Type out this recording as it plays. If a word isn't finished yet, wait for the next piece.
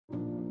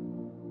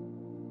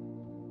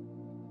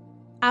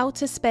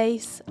Outer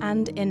space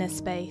and inner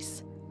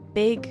space,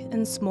 big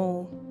and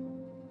small,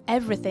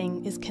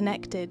 everything is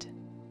connected.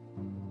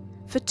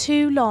 For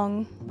too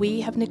long,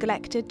 we have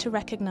neglected to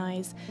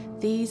recognise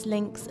these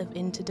links of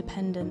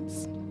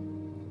interdependence.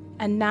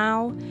 And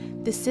now,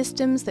 the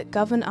systems that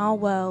govern our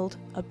world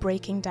are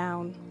breaking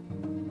down,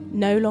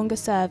 no longer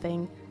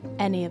serving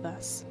any of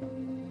us.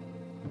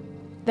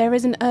 There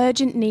is an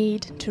urgent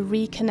need to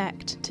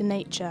reconnect to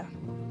nature,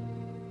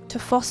 to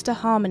foster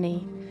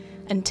harmony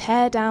and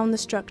tear down the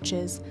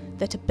structures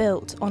that are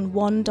built on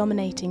one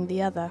dominating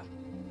the other,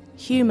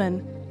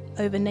 human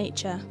over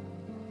nature,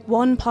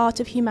 one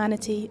part of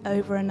humanity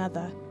over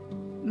another,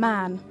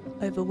 man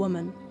over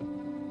woman.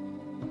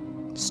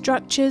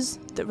 Structures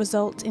that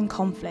result in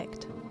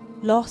conflict,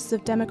 loss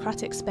of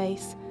democratic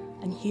space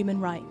and human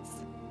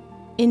rights,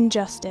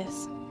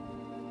 injustice,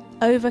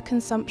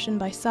 overconsumption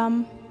by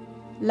some,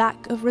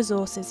 lack of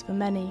resources for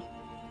many,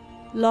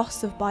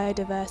 loss of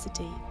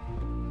biodiversity,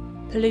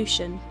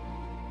 pollution,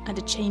 and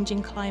a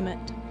changing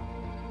climate.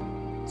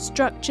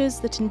 Structures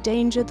that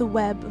endanger the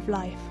web of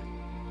life,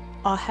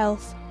 our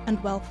health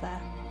and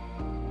welfare.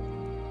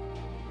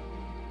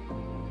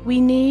 We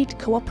need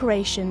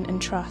cooperation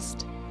and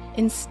trust,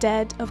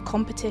 instead of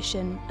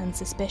competition and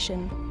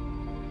suspicion.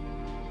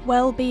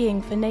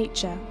 Well-being for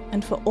nature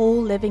and for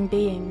all living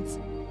beings,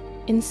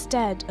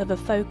 instead of a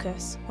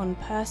focus on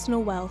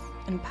personal wealth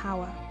and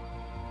power.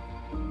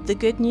 The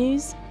good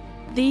news?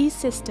 These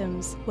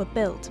systems were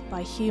built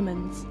by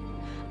humans,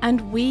 and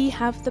we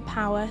have the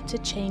power to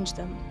change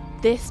them.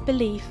 This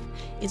belief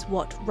is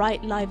what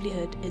Right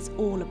Livelihood is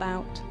all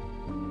about.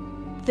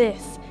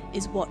 This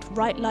is what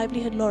Right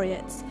Livelihood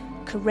laureates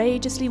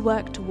courageously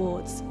work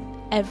towards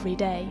every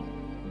day,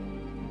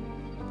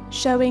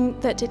 showing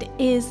that it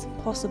is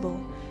possible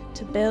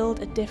to build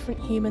a different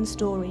human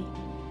story,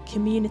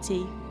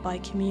 community by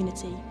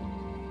community.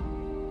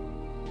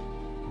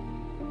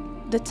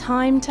 The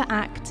time to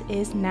act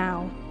is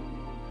now.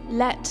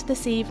 Let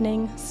this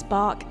evening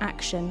spark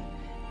action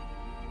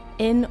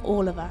in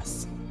all of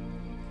us.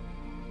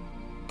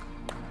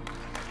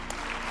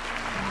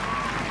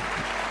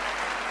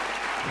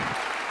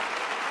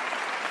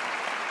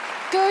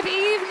 Good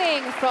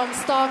evening from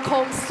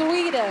Stockholm,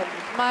 Sweden.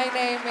 My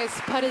name is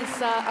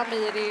Parisa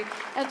Amiri,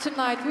 and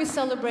tonight we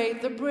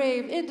celebrate the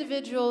brave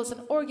individuals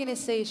and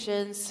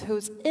organizations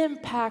whose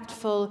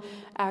impactful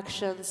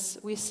actions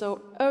we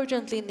so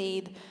urgently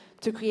need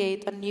to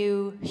create a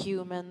new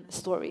human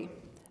story.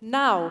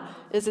 Now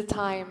is the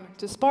time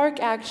to spark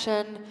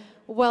action.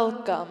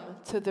 Welcome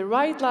to the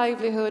Right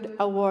Livelihood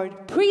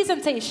Award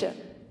presentation.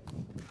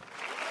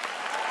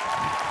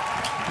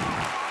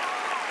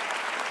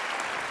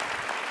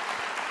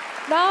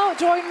 Now,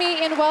 join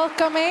me in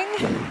welcoming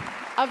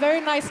a very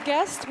nice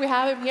guest. We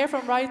have him here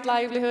from Right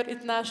Livelihood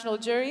International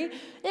Jury.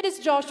 It is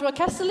Joshua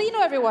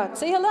Castellino, everyone.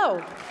 Say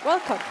hello.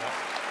 Welcome.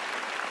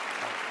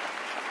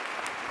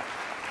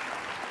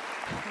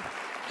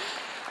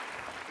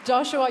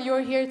 Joshua,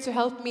 you're here to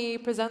help me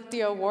present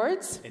the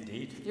awards.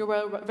 Indeed.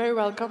 You're very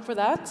welcome for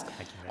that. Thank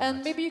you very and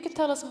much. Maybe you can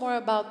tell us more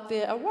about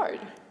the award.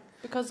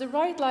 Because the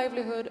Right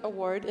Livelihood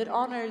Award, it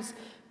honors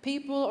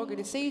people,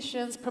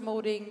 organizations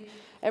promoting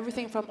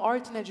everything from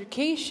art and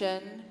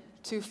education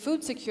to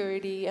food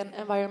security and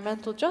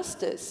environmental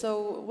justice.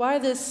 So why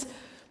this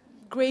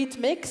great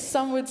mix,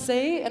 some would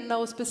say, and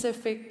no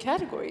specific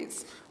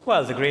categories?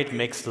 Well, the great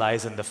mix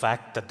lies in the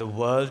fact that the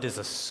world is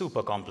a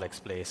super complex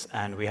place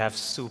and we have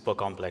super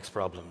complex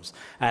problems.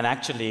 And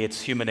actually,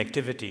 it's human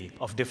activity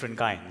of different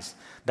kinds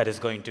that is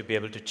going to be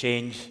able to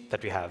change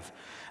that we have.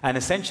 And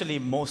essentially,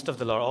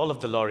 all of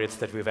the laureates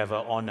that we've ever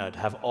honored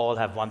all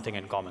have one thing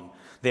in common.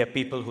 They are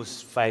people who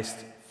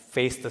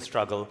face the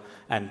struggle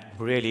and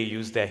really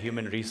use their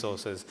human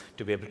resources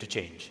to be able to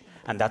change.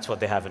 And that's what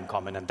they have in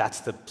common, and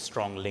that's the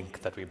strong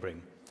link that we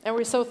bring. And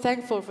we're so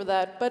thankful for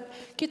that. But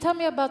can you tell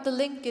me about the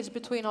linkage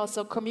between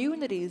also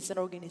communities and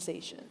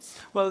organizations?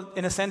 Well,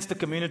 in a sense, the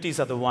communities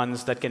are the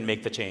ones that can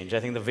make the change.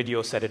 I think the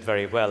video said it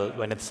very well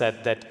when it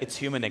said that it's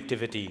human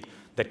activity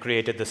that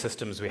created the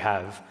systems we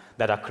have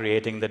that are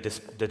creating the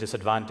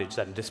disadvantage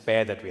and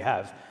despair that we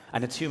have.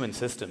 And it's human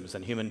systems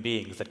and human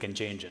beings that can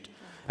change it.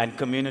 And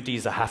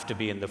communities have to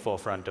be in the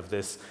forefront of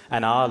this.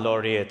 And our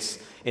laureates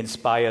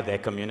inspire their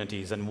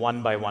communities. And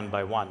one by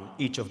one,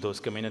 each of those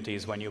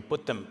communities, when you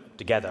put them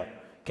together,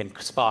 can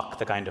spark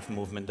the kind of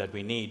movement that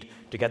we need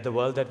to get the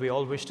world that we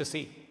all wish to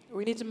see.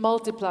 We need to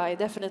multiply,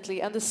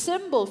 definitely. And the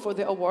symbol for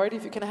the award,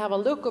 if you can have a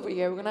look over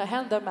here, we're going to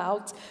hand them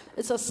out.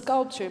 It's a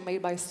sculpture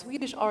made by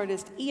Swedish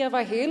artist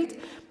Eva Hild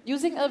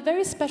using a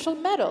very special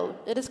metal.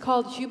 It is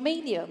called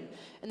humanium,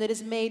 and it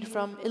is made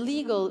from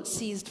illegal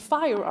seized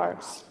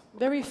firearms.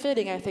 Very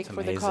fitting, I think,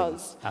 for the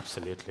cause.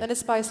 Absolutely. And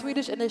it's by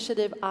Swedish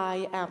initiative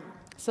I Am.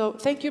 So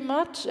thank you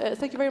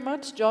very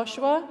much,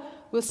 Joshua.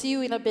 We'll see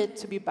you in a bit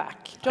to be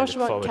back.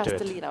 Joshua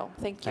Castellino.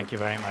 Thank you. Thank you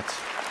very much.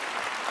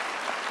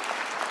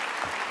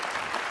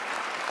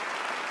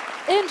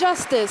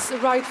 Injustice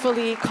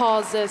rightfully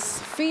causes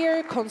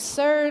fear,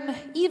 concern,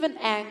 even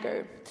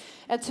anger.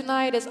 And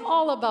tonight is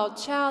all about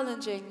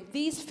challenging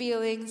these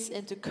feelings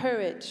into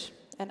courage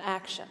and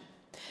action.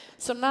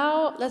 So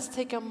now let's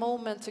take a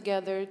moment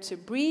together to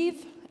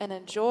breathe and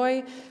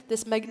enjoy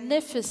this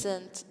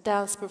magnificent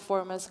dance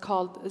performance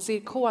called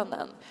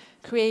Zirkonen,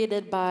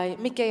 created by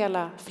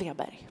Mikaela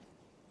Fleberg.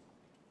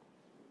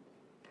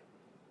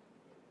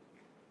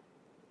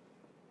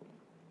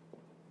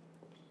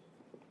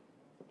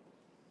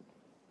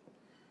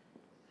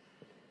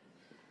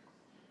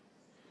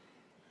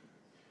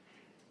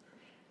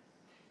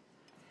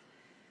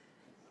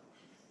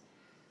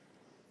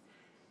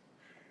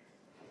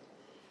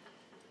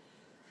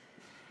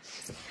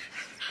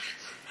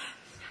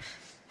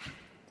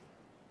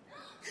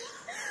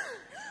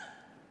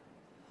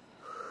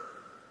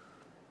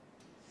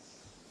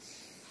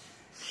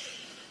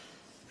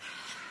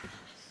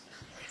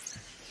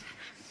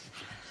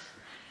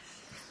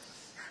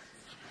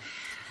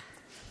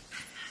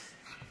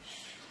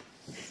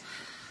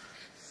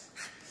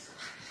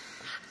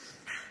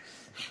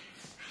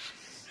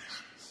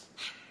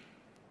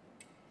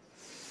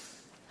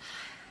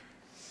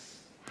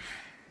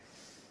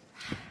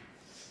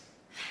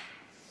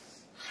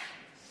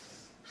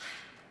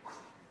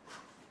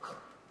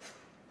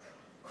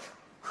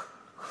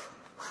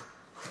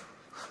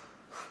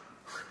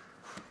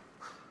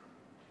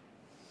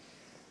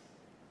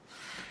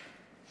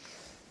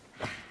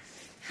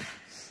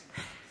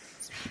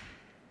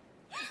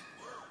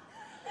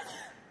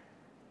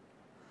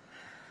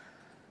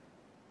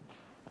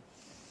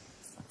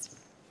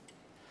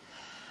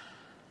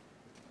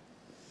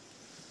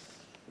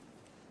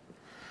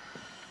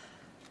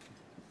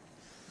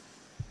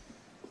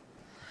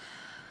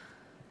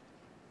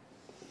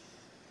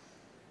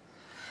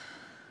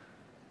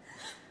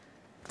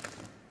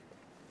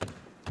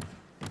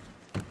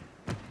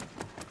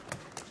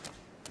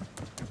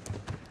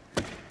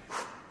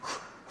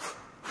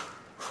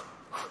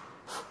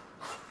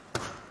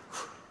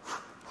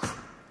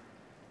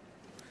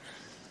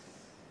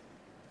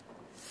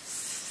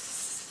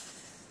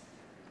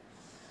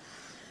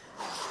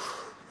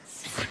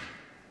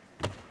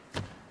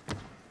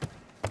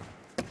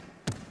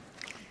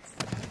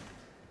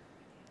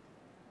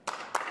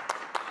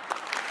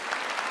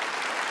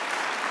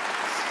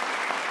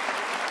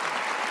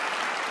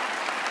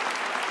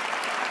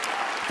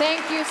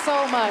 Thank you so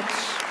much.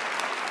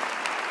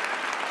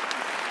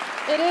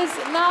 It is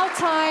now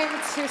time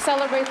to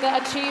celebrate the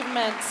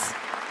achievements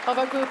of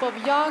a group of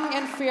young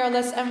and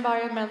fearless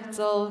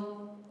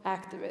environmental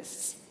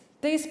activists.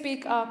 They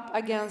speak up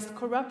against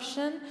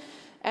corruption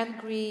and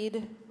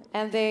greed,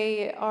 and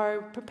they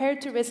are prepared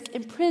to risk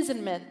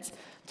imprisonment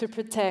to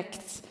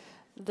protect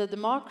the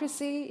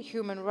democracy,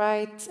 human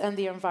rights, and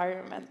the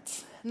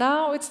environment.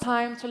 Now it's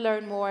time to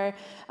learn more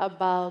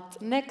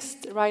about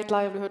next Right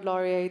Livelihood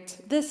laureate.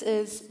 This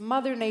is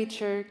Mother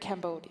Nature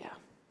Cambodia.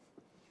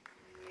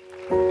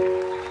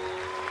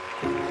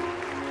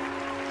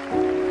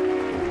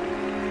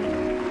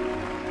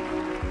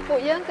 ពួក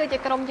យើងគឺជា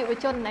ក្រុមយុវ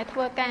ជនដែលធ្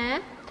វើការ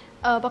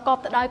ប្រកប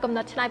ទៅដោយគំ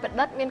និតច្នៃប្រ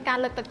ឌិតមានការ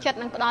លើកទឹកចិត្ត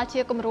និងផ្ដល់ជា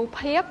គំរូ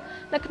ភាព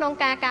នៅក្នុង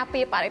ការការ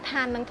ពារបរិស្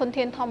ថាននិងធន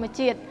ធានធម្ម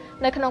ជាតិ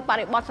នៅក្នុងប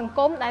រិបទសង្គ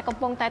មដែលកំ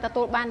ពុងតែទ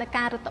ទួលបាននូវ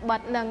ការរដ្ឋប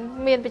တ်និង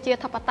មានប្រជា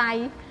ធិបតេយ្យ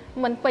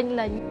មិនពេញ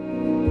លេញ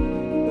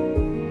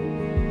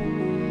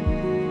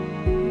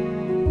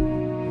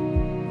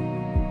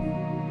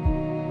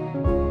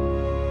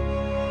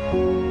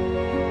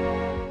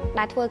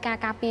ដែលធ្វើការ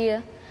ការពារ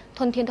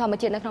ធនធានធម្ម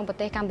ជាតិនៅក្នុងប្រ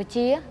ទេសកម្ពុ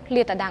ជា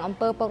លាតត្រដាងអំ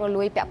ពើពុករ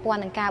លួយពាក់ព័ន្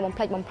ធនឹងការបំ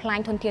ផ្លិចបំផ្លាញ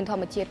ធនធានធ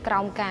ម្មជាតិក្រោ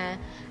មការ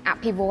អ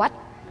ភិវឌ្ឍ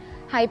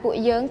ហើយពួក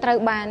យើងត្រូវ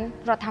បាន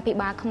រដ្ឋាភិ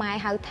បាលខ្មែរ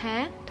ហៅថា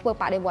ធ្វើ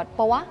បដិវត្ត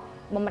ពណ៌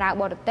បំរើ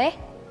បរទេស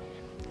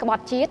ក្ប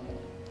ត់ជាតិ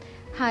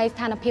ហើយស្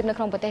ថានភាពនៅ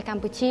ក្នុងប្រទេសក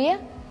ម្ពុជា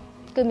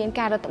គឺមាន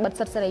ការរដ្ឋបិទ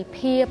សិទ្ធិសេរី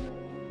ភាព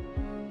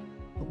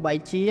បី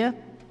ជា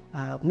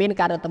មាន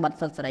ការរដ្ឋបិទ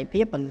សិទ្ធិសេរី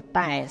ភាពប៉ុន្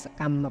តែស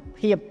កម្ម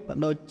ភាព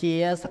ដូចជា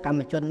សកម្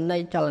មជននៃ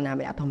ចលនា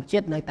មេធម្មជា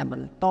តិនៅតែប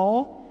ន្ត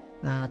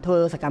ធ្វើ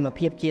សកម្ម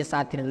ភាពជាសា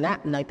ធារណៈ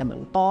នៅតែប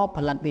ន្តផ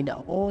លិតវីដេ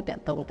អូទា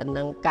ក់ទងទៅ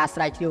នឹងការស្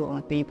រាវជ្រាវ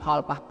អំពីផល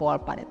ប៉ះពាល់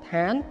បរិស្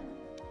ថាន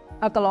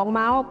កន្លង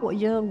មកពួក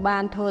យើងបា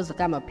នធ្វើស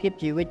កម្មភាព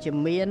ជាវិជ្ជ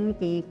មាន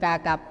គឺការ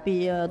ការពា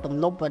រទំ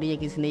នប់វារីអ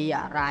គ្គិសនីអ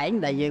រ៉ែង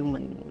ដែលយើងមិ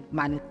ន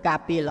បានការ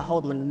ពាររហូ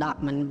តមិន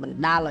បណ្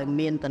ដាលឲ្យ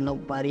មានទំន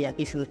ប់វារីអគ្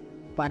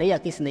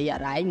គិសនីអ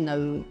រ៉ែងនៅ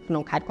ក្នុ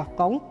ងខេត្តកោះ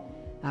កុង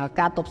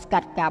ការទប់ស្កា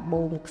ត់ការ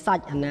បូមខ្សា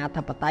ច់អាណា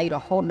ធិបតេយ្យរ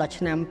ហូតដល់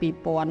ឆ្នាំ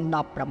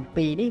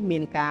 2017 នេះមា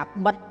នការ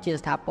បិទជា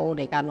ស្ថាពរ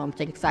នៃការនាំ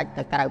ចេញខ្សាច់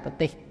ទៅក្រៅប្រ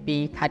ទេសពី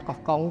ខេត្តកោះ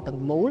កុងទាំង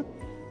មូល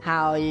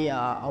ហើយ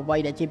អ្វី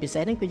ដែលជាពិសេ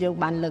សនេះគឺយើង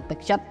បានលើកទឹក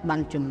ចិត្តបា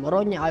នជំរុ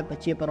ញឲ្យប្រ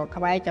ជាពលរដ្ឋ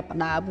ខ្មែរចាប់ផ្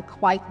ដើម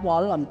ខ្វាយខ្វ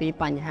ល់អំពី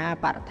បញ្ហា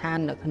បរិស្ថាន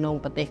នៅក្នុង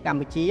ប្រទេសកម្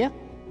ពុជា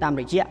តាម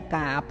រយៈ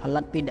ការផ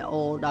លិតវីដេ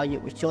អូដោយយុ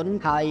វជន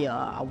ហើយ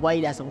អ្វី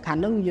ដែលសំខាន់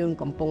នោះយើង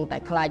កំពុងតែ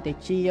ខ្លាយទៅ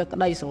ជាក្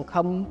តីសង្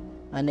ឃឹម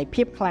នៃ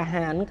ភាពក្លា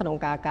ហានក្នុង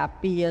ការការ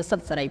ពារសិ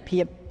ទ្ធិសេរី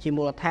ភាពជា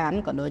មូលដ្ឋាន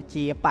ក៏ដូច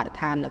ជាបរិស្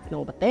ថាននៅក្នុ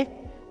ងប្រទេស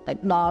ទៅ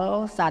ដល់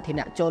សាធារ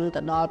ណជន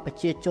ទៅដល់ប្រ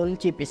ជាជន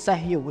ជាពិសេស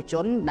យុវជ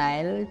នដែ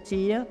ល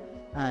ជា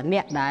អ្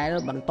នកដែល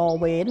បន្ត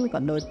វេនក៏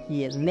ដូច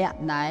ជាអ្នក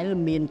ដែល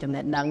មានចំ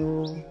ណេះដឹង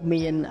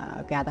មាន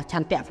ការឆ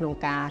ន្ទៈក្នុង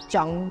ការច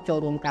ង់ចូល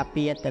រួមការ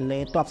ពារទៅលើ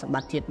ទ្រព្យសម្ប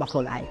ត្តិជាតិរបស់ខ្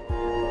លួនឯង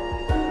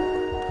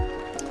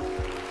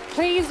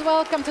Please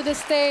welcome to the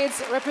stage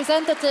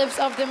representatives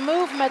of the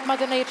movement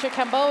Mother Nature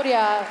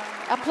Cambodia.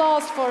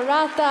 Applause for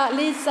Rata,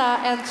 Lisa,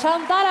 and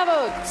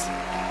Chandaravut.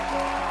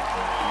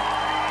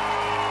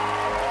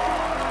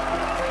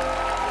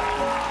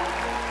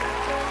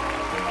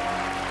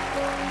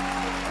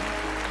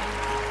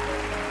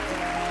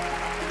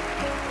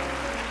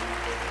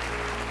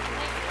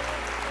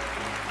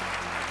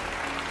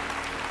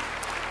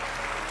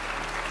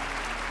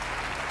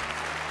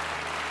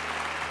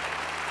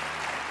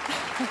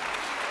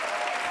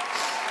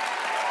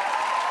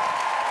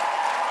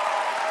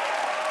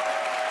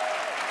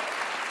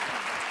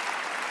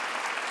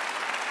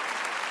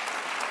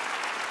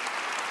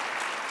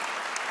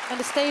 And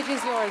the stage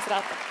is yours,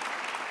 Rata.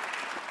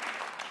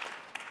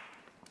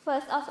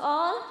 First of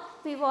all,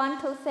 we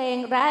want to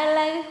thank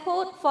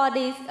Livelihood for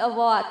this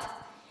award.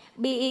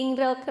 Being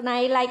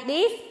recognized like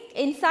this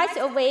in such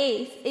a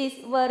way is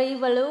very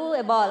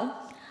valuable,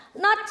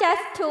 not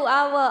just to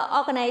our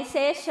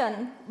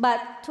organization,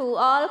 but to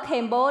all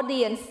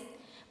Cambodians.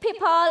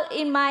 People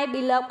in my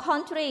beloved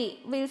country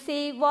will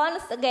see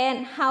once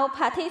again how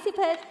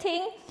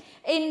participating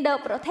in the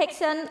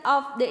protection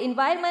of the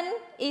environment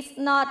is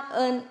not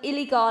an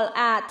illegal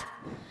act.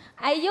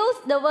 I use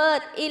the word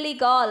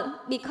illegal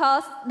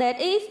because that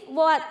is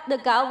what the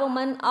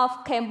government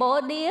of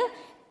Cambodia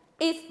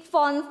is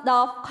fond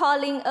of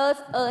calling us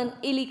an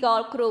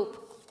illegal group.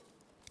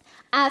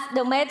 As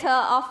the matter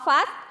of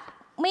fact,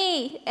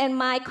 me and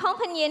my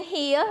companion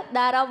here,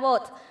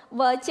 Daravot,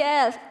 were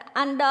jailed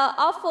under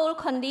awful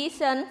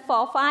conditions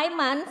for 5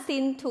 months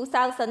since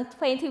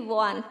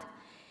 2021.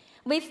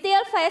 We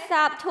still face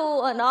up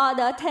to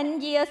another 10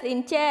 years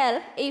in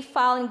jail if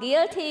found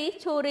guilty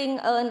during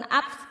an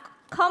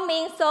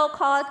upcoming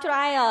so-called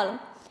trial.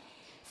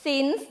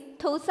 Since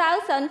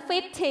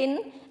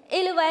 2015,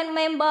 11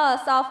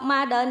 members of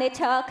Mother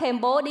Nature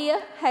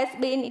Cambodia has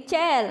been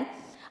jailed,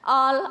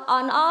 all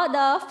on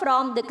order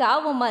from the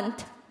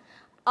government.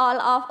 All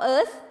of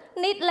us,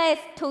 needless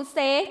to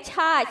say,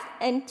 charged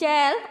and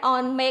jailed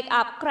on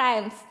make-up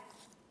crimes.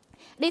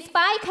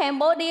 Despite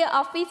Cambodia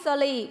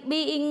officially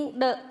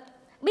being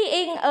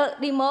a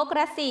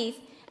democracy,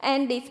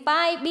 and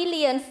despite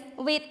billions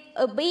with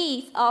a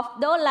billion of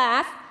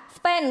dollars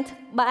spent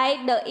by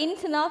the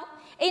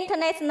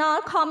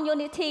international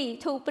community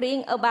to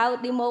bring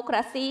about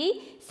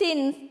democracy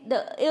since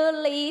the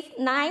early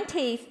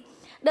 90s,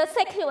 the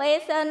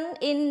situation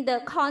in the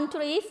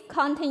countries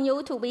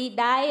continues to be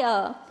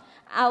dire.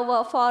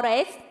 Our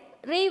forests,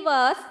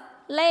 rivers,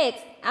 lakes,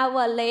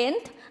 our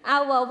land,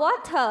 our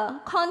water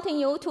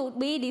continue to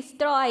be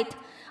destroyed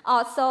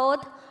or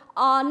sold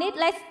or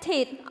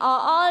neglected, or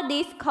all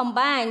these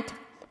combined.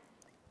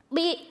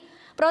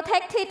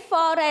 Protected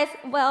forests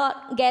will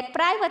get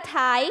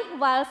privatized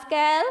while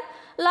scale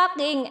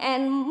logging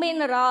and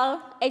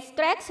mineral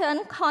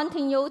extraction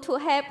continue to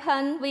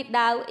happen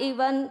without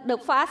even the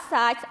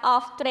facade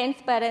of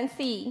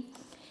transparency.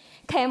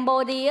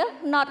 Cambodia,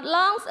 not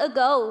long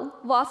ago,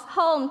 was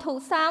home to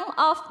some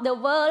of the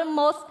world's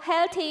most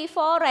healthy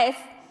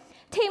forests,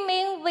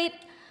 teeming with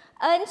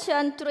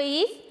ancient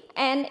trees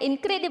and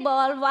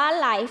incredible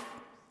wildlife.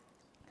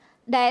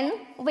 Then,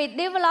 with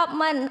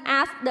development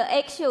as the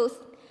excuse,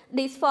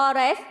 these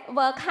forests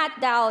were cut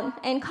down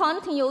and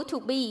continue to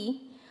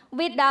be,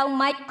 without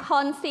much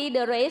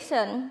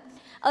consideration.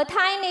 A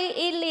tiny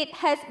elite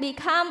has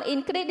become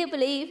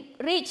incredibly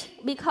rich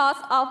because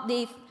of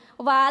this,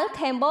 while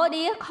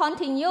Cambodia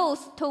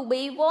continues to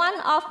be one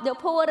of the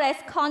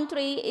poorest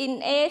countries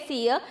in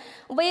Asia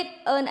with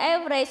an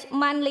average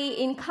monthly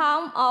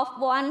income of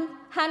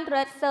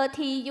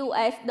 $130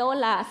 US.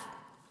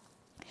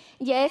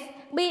 Yes,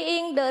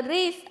 the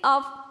risk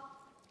of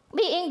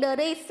being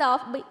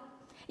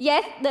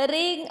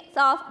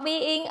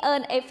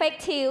an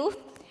effective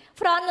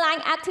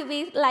frontline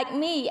activist like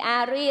me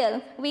are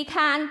real. We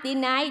can't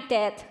deny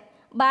that.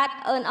 But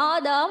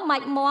another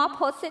much more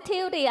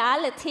positive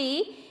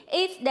reality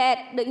is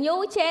that the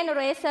new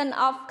generation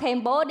of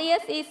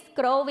Cambodians is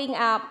growing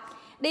up.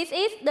 This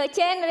is the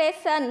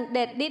generation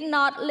that did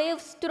not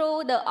live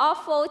through the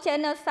awful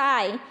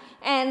genocide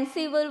and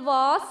civil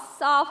wars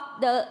of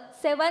the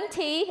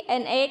 70s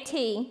and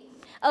 80s.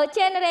 A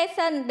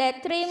generation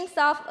that dreams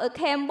of a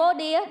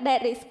Cambodia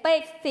that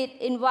respects its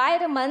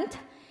environment,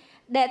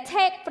 that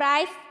takes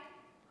pride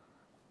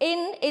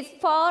in its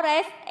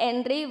forests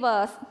and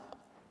rivers.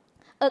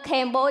 A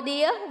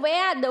Cambodia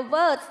where the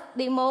words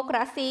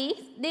democracy,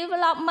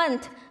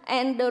 development,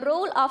 and the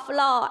rule of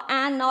law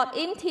are not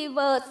empty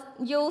words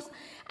used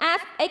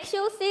as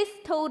excuses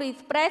to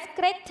repress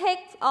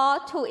critics or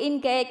to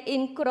engage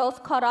in gross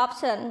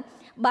corruption,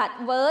 but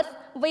words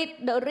with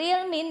the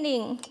real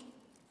meaning.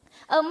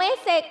 A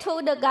message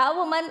to the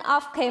government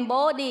of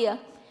Cambodia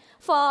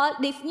for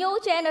this new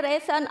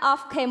generation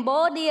of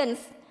Cambodians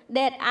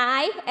that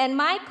I and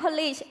my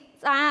colleagues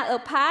are a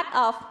part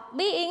of,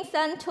 being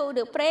sent to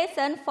the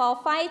prison for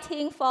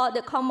fighting for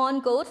the common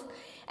good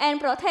and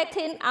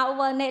protecting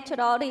our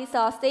natural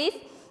resources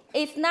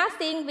is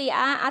nothing we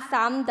are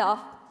ashamed of.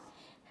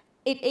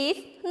 It is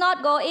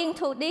not going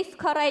to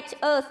discourage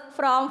us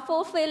from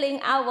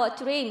fulfilling our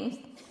dreams.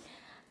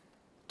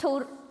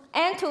 To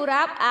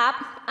wrap up,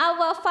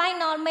 our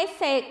final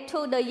message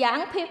to the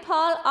young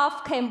people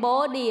of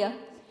Cambodia,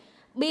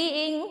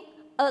 building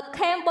a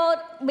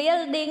Cambodia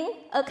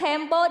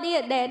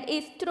that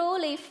is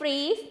truly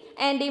free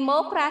and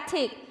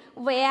democratic,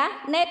 where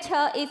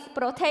nature is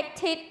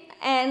protected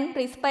and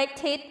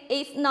respected,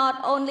 is not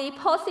only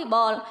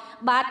possible,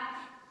 but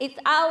it's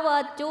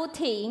our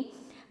duty.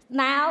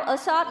 Now, a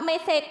short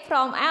message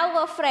from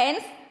our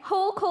friends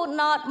who could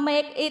not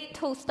make it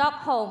to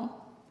Stockholm.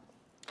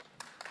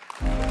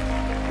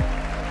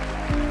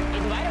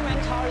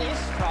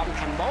 Environmentalists from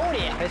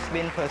Cambodia has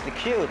been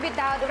persecuted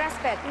without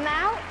respect.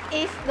 Now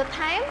is the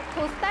time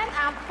to stand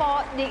up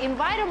for the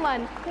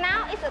environment.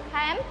 Now is the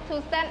time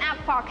to stand up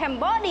for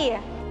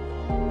Cambodia.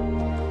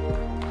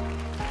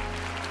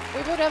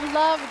 We would have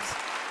loved,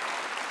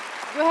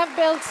 you have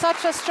built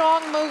such a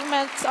strong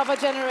movement of a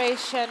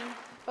generation.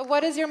 But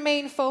what is your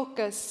main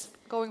focus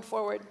going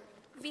forward?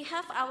 We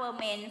have our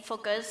main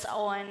focus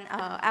on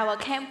our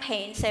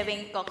campaign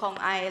Saving Gokong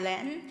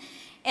Island.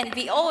 And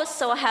we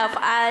also have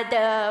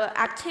other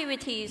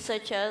activities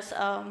such as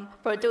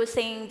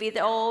producing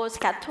videos,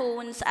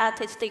 cartoons,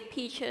 artistic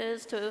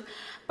pictures to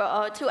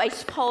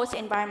expose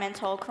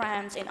environmental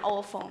crimes in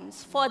all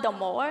forms.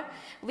 Furthermore,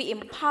 we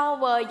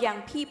empower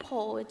young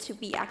people to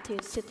be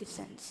active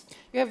citizens.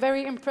 You have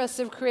very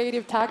impressive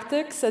creative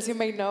tactics, as you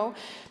may know.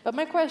 But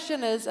my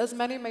question is, as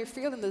many may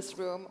feel in this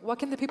room, what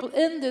can the people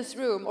in this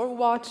room or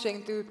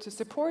watching do to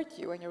support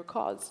you and your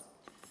cause?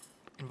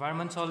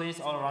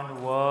 Environmentalists all around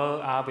the world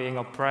are being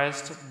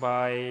oppressed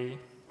by,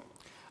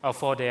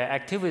 for their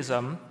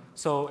activism.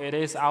 So it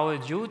is our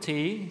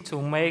duty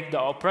to make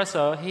the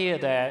oppressor hear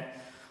that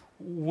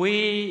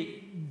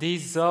we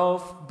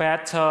deserve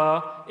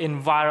better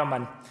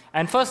environment.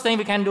 And first thing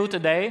we can do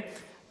today,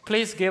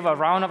 please give a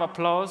round of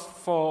applause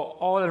for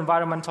all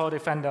environmental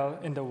defenders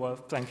in the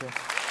world. Thank you.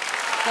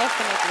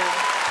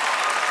 Definitely.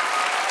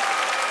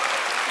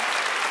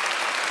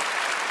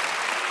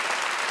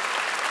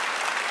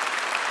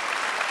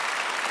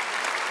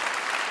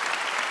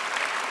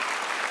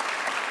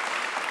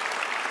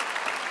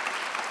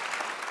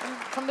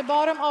 From the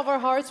bottom of our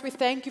hearts, we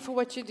thank you for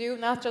what you do,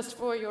 not just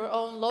for your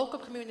own local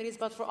communities,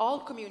 but for all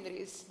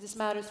communities. This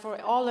matters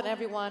for all and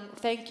everyone.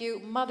 Thank you,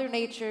 Mother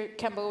Nature,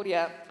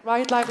 Cambodia.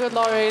 Right Livelihood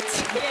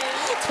Laureates,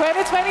 yes.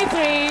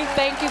 2023,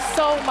 thank you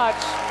so much.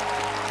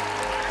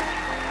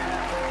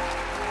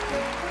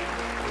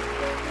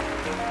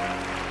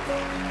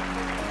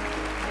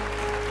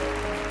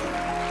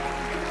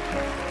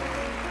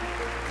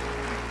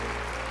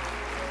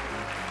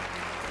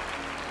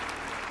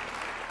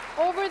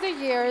 Over the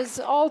years,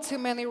 all too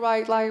many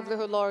Right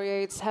Livelihood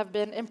Laureates have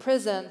been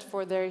imprisoned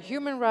for their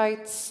human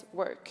rights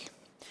work.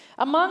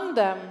 Among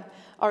them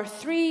are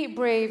 3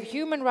 brave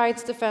human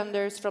rights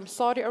defenders from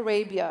Saudi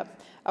Arabia,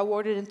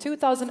 awarded in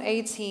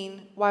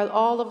 2018, while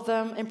all of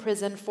them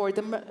imprisoned for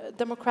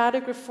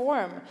democratic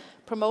reform,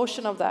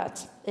 promotion of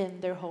that in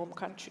their home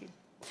country.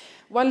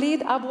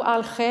 Walid Abu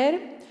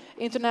al-Khair,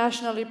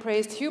 internationally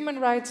praised human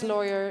rights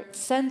lawyer,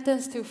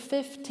 sentenced to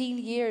 15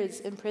 years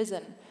in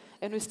prison,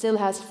 and who still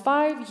has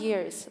 5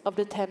 years of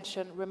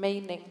detention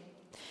remaining.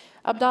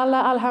 Abdallah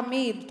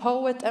Al-Hamid,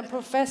 poet and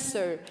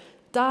professor,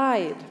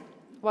 died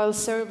while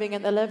serving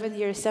an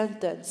 11-year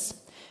sentence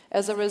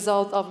as a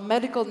result of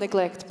medical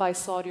neglect by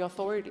Saudi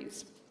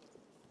authorities.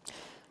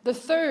 The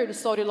third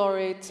Saudi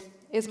laureate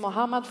is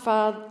Mohammad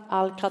Fahd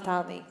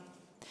Al-Qahtani.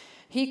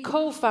 He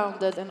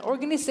co-founded an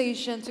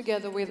organization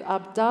together with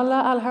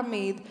Abdallah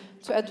Al-Hamid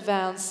to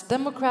advance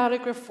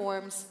democratic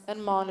reforms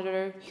and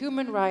monitor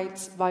human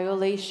rights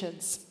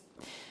violations.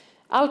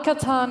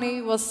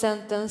 Al-Qahtani was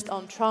sentenced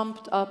on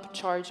trumped-up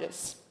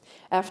charges.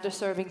 After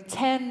serving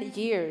 10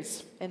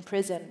 years in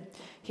prison,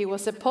 he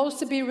was supposed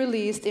to be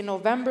released in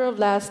November of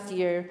last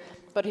year,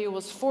 but he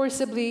was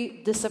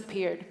forcibly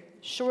disappeared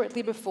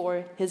shortly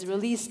before his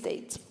release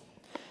date.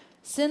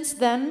 Since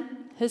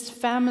then, his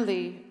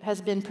family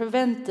has been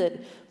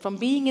prevented from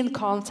being in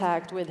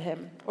contact with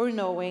him or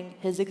knowing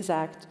his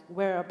exact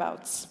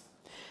whereabouts.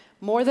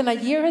 More than a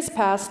year has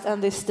passed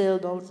and they still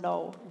don't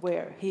know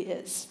where he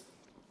is.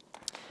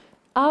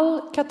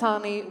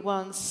 Al-Qahtani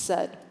once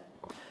said,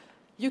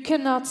 "You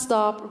cannot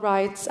stop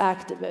rights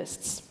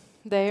activists.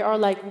 They are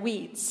like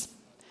weeds.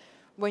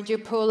 When you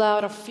pull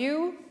out a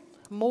few,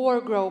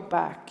 more grow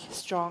back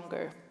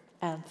stronger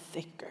and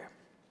thicker."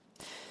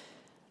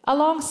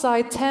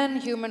 Alongside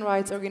 10 human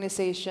rights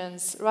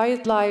organizations,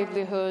 Right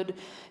Livelihood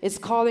is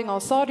calling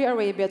on Saudi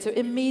Arabia to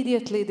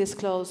immediately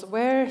disclose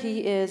where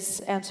he is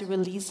and to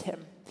release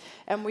him.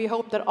 And we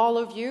hope that all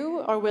of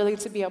you are willing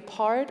to be a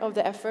part of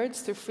the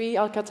efforts to free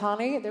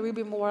Al-Qahtani. There will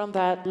be more on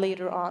that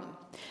later on.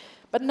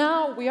 But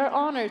now we are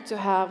honored to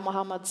have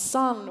Mohammad's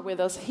son with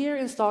us here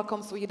in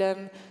Stockholm,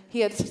 Sweden.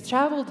 He has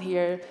traveled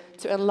here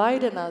to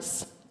enlighten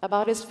us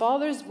about his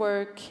father's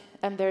work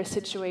and their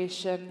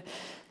situation.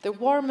 The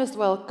warmest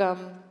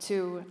welcome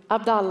to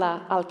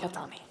Abdallah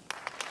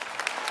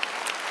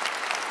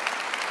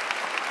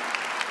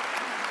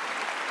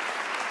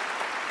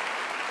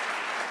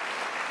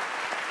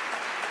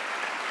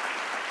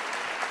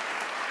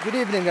Good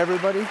evening,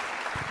 everybody.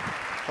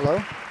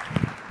 Hello?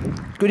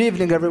 Good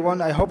evening, everyone.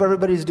 I hope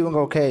everybody's doing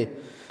okay.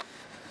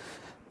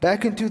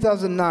 Back in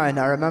 2009,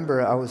 I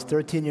remember I was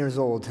 13 years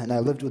old and I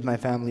lived with my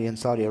family in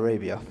Saudi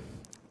Arabia.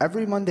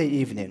 Every Monday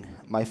evening,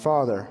 my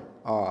father,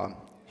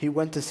 he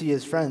went to see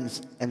his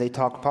friends and they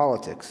talked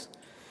politics.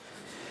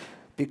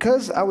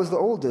 Because I was the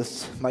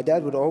oldest, my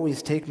dad would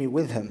always take me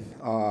with him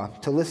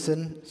to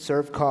listen,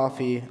 serve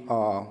coffee.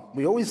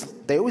 They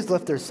always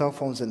left their cell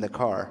phones in the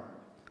car.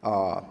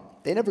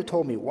 They never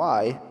told me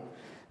why,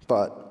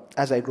 but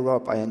as I grew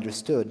up, I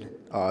understood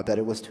that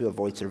it was to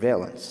avoid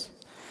surveillance.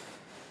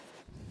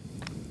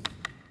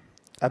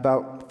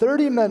 About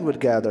 30 men would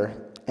gather,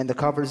 and the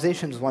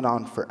conversations went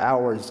on for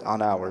hours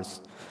on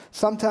hours.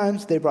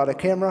 Sometimes they brought a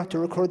camera to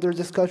record their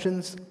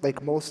discussions.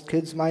 Like most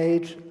kids my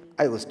age,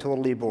 I was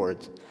totally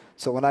bored.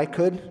 So when I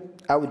could,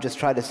 I would just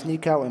try to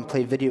sneak out and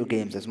play video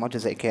games as much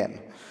as I can.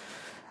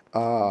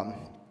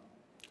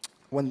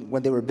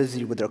 When they were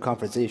busy with their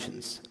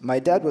conversations. My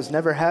dad was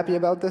never happy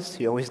about this.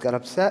 He always got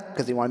upset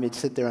because he wanted me to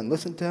sit there and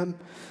listen to him.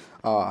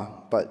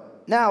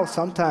 But now,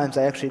 sometimes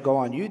I actually go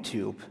on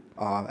YouTube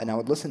and I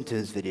would listen to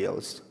his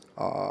videos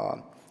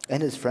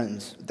and his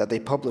friends that they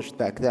published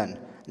back then.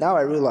 Now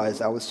I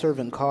realize I was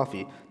serving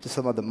coffee to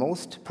some of the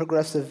most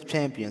progressive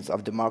champions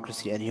of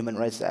democracy and human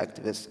rights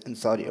activists in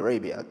Saudi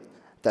Arabia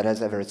that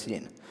has ever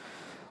seen.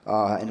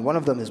 And one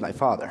of them is my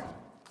father.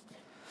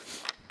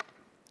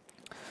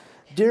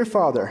 Dear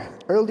Father,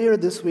 earlier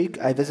this week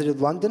I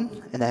visited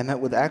London and I met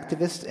with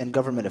activists and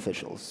government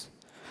officials.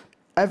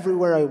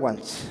 Everywhere I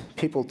went,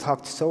 people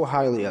talked so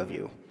highly of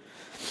you.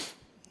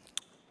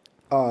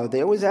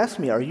 They always asked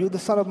me, are you the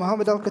son of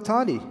Muhammad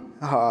al-Qahtani?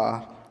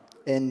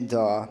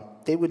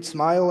 They would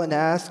smile and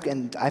ask,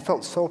 and I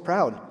felt so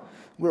proud.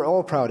 We're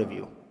all proud of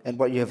you and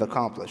what you have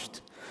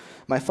accomplished.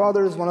 My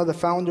father is one of the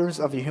founders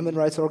of a human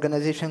rights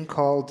organization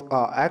called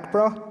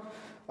ACBRA.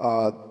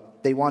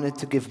 They wanted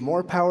to give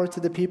more power to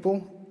the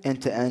people and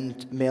to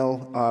end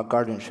male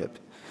guardianship.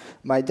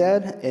 My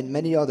dad and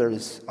many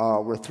others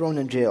were thrown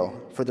in jail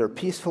for their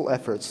peaceful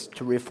efforts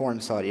to reform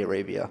Saudi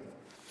Arabia.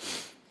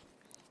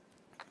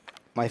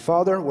 My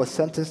father was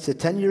sentenced to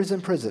 10 years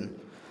in prison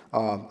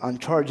on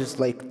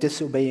charges like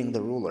disobeying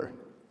the ruler.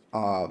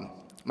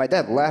 My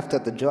dad laughed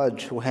at the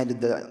judge who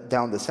handed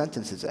down the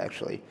sentences,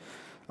 actually.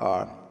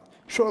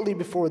 Shortly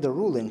before the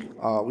ruling,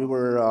 we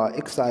were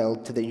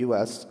exiled to the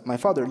US. My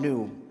father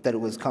knew that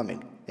it was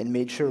coming and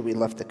made sure we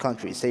left the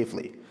country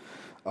safely.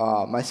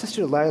 My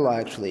sister Layla,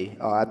 actually,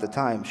 at the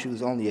time, she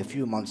was only a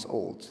few months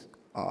old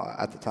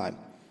at the time.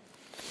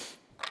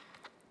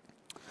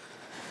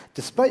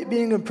 Despite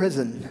being in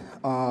prison,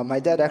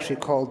 my dad actually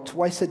called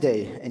twice a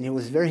day, and he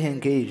was very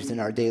engaged in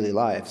our daily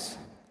lives.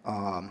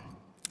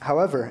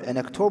 However, in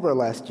October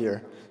last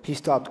year, he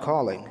stopped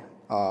calling.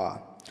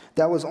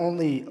 That was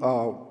only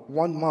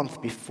 1 month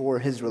before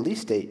his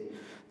release date.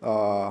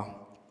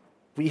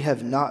 We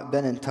have not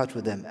been in touch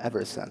with him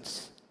ever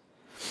since.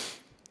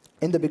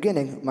 In the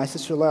beginning, my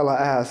sister Layla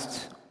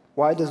asked,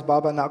 why does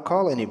Baba not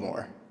call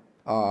anymore?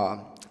 I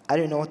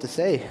didn't know what to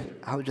say.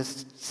 I was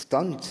just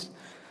stunned.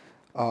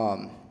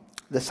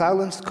 The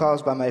silence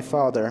caused by my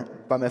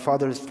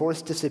father's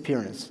forced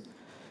disappearance,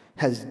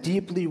 has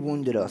deeply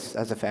wounded us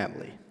as a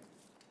family.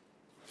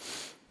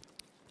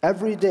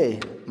 Every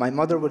day, my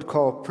mother would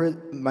call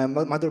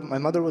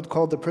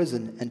the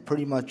prison and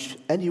pretty much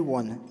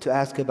anyone to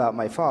ask about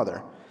my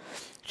father.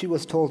 She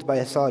was told by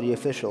a Saudi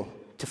official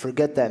to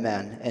forget that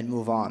man and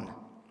move on,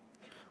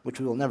 which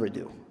we will never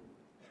do.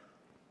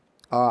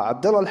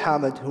 Abdullah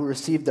al-Hamid, who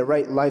received the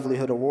Right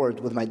Livelihood Award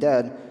with my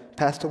dad,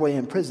 passed away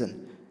in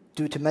prison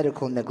due to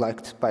medical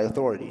neglect by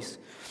authorities.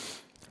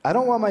 I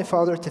don't want my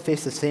father to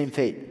face the same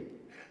fate.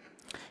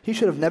 He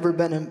should have never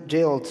been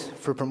jailed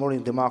for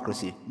promoting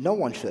democracy. No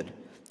one should.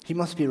 He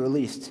must be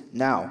released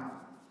now.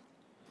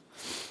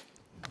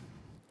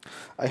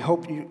 I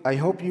hope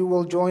you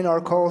will join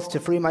our calls to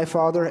free my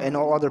father and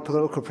all other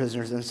political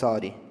prisoners in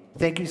Saudi.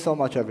 Thank you so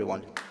much,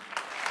 everyone.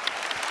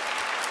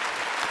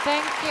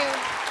 Thank you.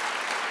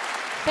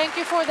 Thank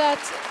you for that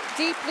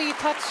deeply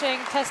touching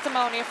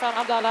testimony from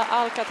Abdullah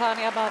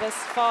al-Qahtani about his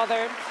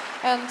father.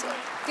 And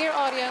dear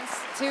audience,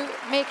 to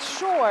make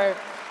sure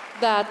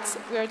that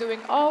we are doing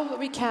all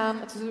we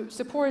can to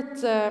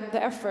support the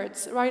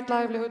efforts, Right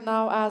Livelihood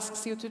now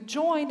asks you to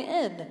join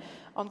in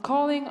on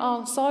calling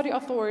on Saudi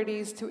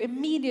authorities to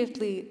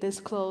immediately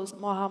disclose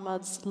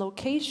Muhammad's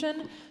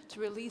location,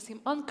 to release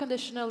him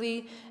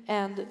unconditionally,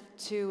 and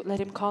to let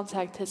him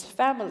contact his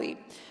family.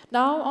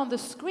 Now on the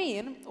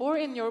screen or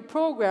in your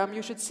program,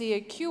 you should see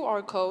a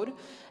QR code,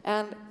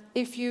 and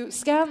if you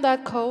scan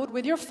that code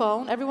with your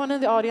phone, everyone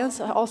in the audience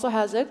also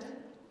has it,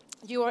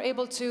 you are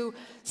able to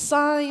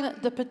sign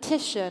the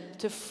petition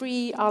to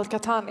free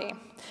al-Qahtani.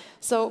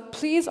 So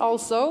please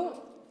also,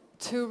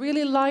 to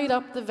really light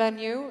up the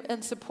venue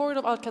in support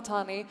of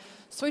al-Qahtani,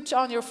 switch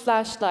on your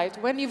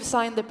flashlight. When you've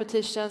signed the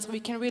petitions, we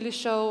can really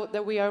show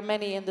that we are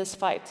many in this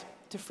fight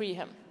to free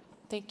him.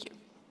 Thank you.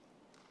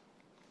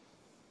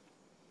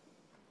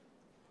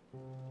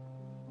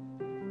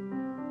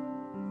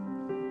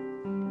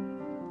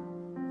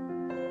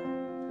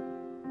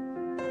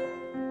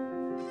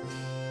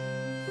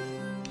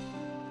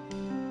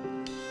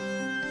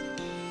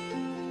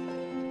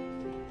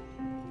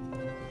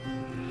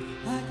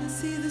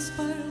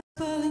 spiral,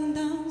 spiraling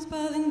down,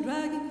 spiraling,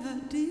 dragging her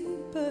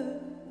deeper.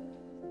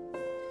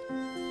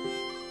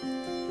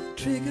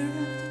 Trigger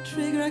after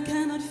trigger, I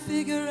cannot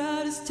figure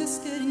out, it's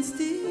just getting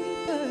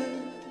steeper.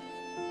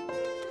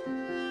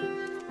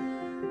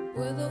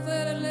 Puedo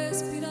ver la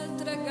espiral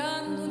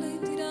tragándole y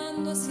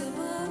tirando hacia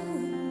abajo.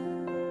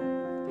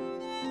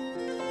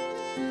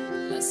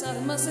 Las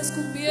armas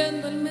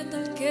escupiendo el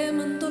metal,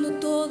 quemándolo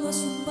todo a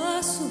su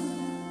paso.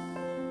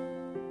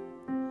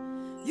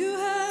 You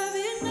have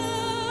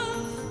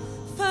enough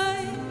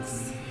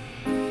fights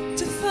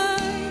to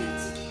fight.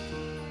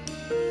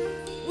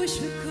 Wish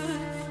we could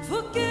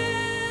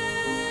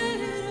forget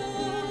it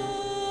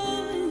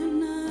all in the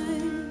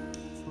night.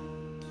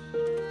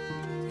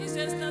 Y si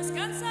estás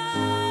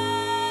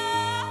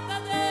cansada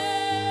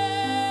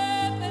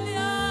de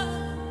pelear,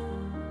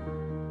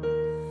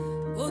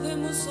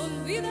 podemos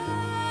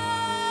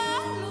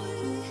olvidarlo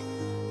y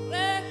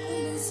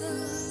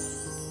recomenzar.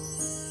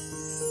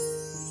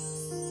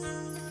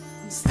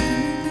 I'm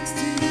standing next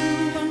to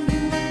you,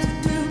 wondering what to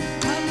do.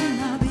 How can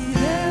I be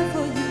there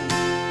for you?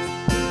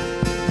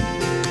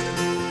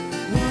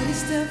 What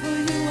is there for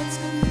you? What's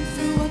coming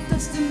through? What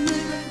does the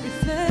mirror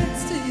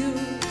reflects to you?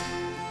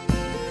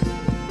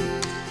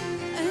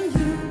 And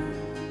you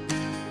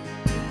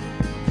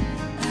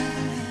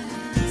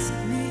ask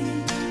me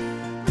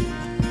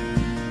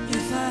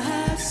if I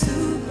had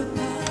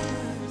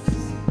superpowers,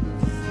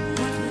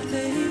 what would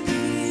they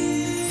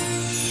be?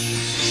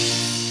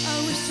 I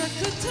wish I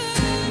could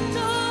turn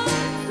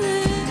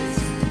darkness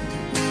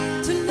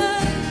to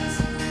light.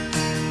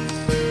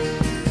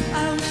 I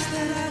wish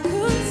that I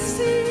could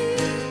see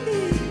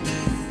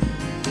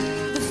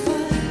the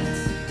fight,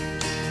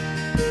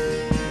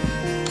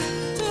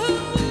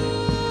 turn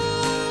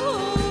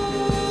war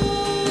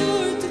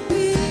to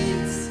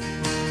peace,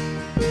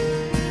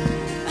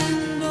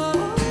 and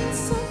all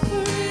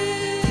suffering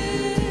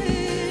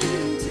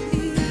to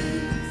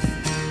ease.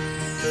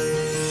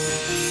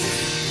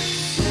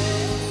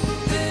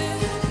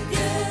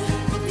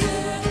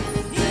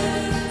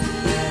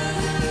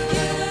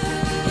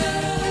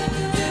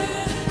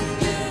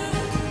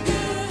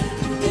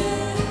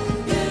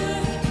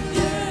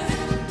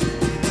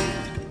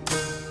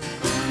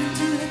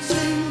 Into the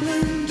chain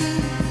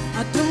blending, I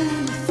don't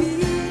wanna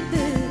feel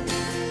it.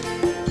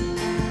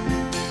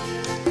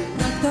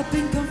 Wrapped up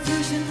in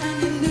confusion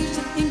and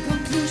illusion. In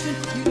conclusion,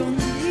 you don't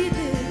need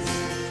this.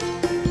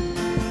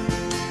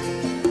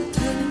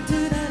 Turning to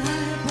that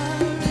higher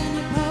power, and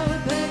your power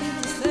begging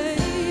to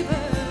save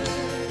her.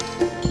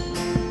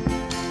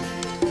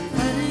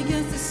 Fighting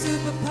against the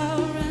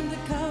superpower and the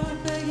coward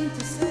begging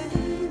to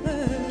save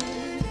her.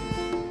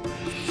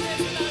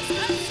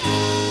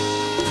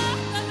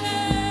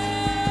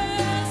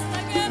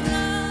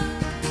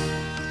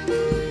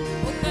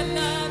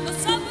 Ojalá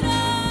nos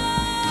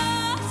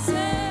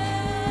abrace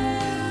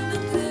una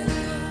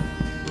tregua.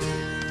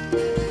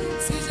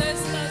 Si ya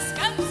estás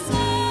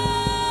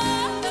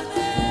cansada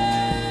de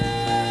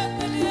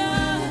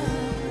pelear,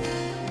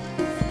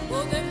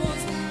 podemos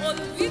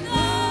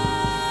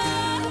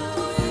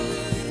olvidarlo y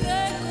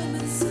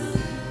recomenzar.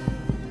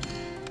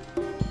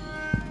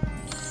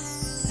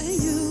 And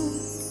you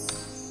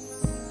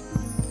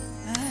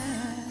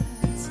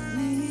ask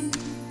me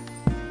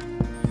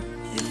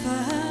if I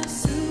had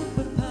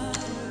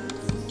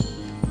superpowers,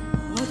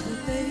 what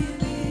would they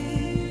be?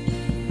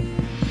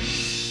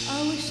 I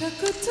wish I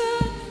could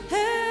turn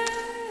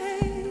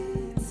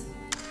hate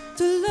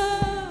to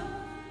love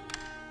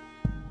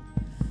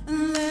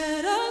and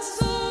let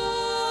us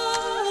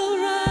all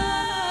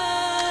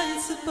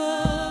rise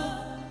above.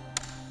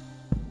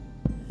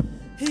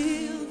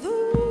 Heal the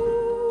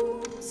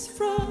wounds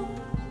from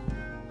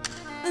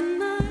a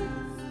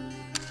knife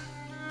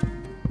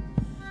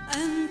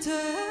and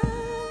turn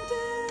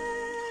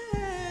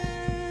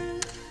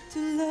death to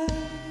life.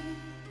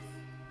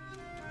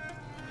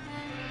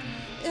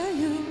 Yeah,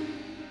 you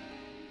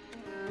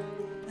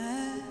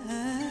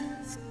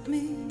ask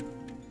me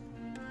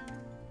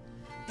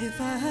if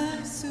I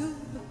had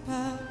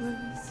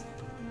superpowers,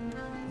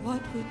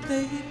 what would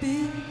they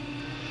be?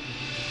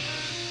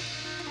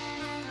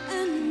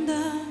 And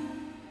I'm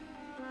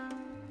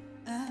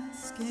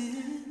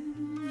asking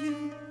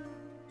you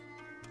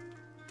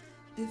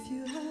if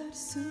you had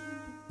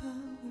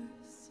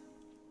superpowers,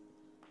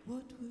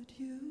 what would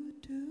you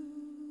do?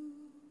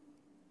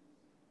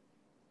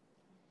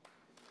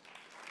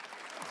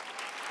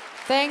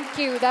 Thank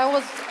you. That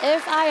was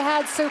If I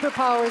Had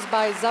Superpowers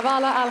by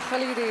Zavala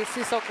Al-Khalidi,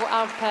 Sissoko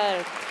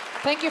Amper.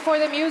 Thank you for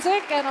the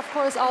music and, of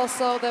course,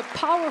 also the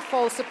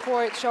powerful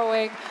support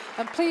showing.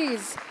 And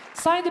please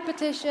sign the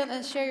petition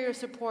and share your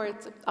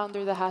support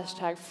under the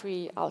hashtag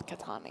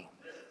 #FreeAlKahtani.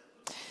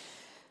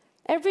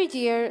 Every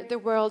year, the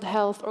World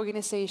Health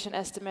Organization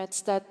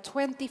estimates that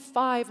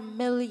 25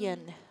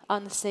 million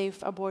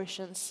unsafe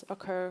abortions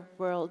occur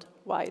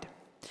worldwide.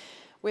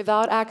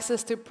 Without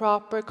access to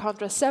proper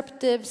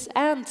contraceptives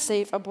and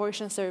safe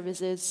abortion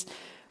services,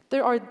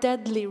 there are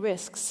deadly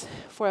risks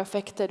for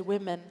affected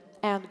women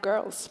and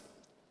girls.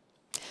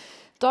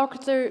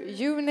 Dr.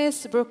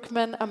 Eunice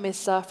Brookman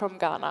Amissa from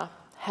Ghana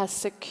has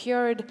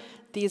secured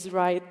these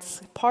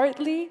rights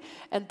partly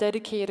and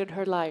dedicated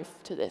her life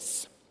to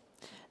this.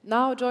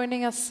 Now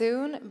joining us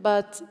soon,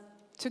 but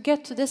to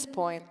get to this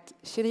point,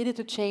 she needed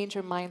to change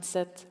her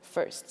mindset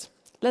first.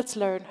 Let's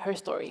learn her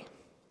story.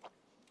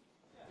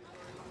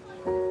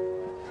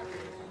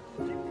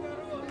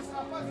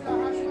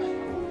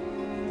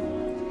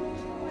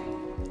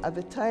 At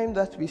the time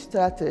that we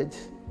started,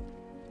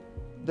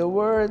 the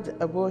word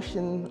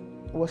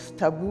abortion was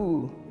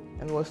taboo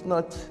and was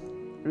not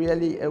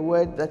really a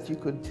word that you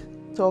could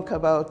talk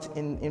about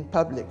in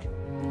public.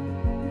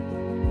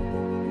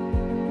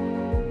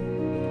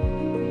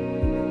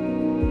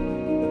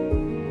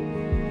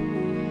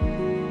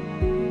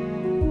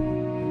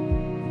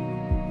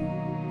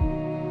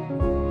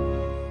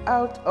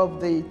 Out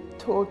of the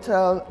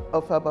total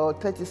of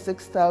about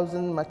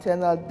 36,000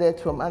 maternal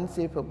deaths from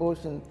unsafe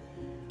abortion,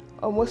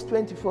 almost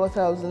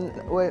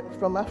 24,000 were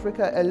from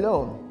Africa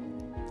alone,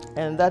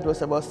 and that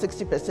was about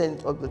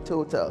 60% of the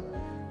total.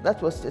 That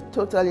was a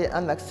totally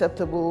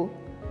unacceptable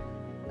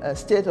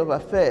state of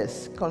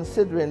affairs,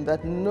 considering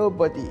that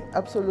nobody,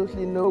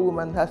 absolutely no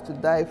woman has to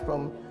die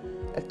from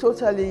a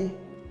totally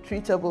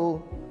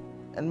treatable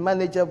and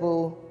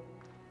manageable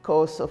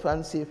cause of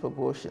unsafe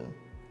abortion.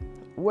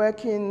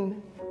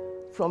 Working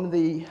from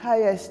the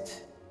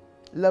highest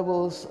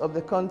levels of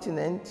the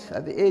continent,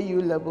 at the AU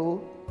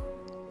level,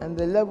 and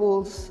the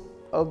levels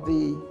of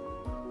the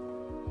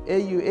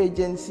AU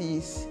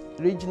agencies,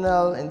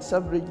 regional and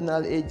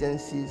sub-regional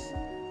agencies,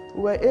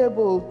 were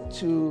able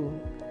to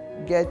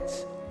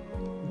get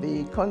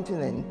the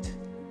continent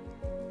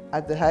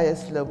at the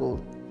highest level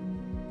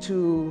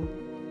to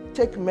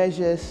take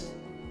measures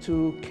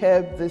to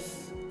curb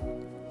this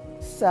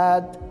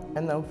sad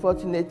and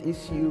unfortunate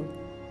issue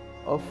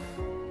of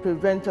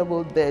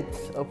preventable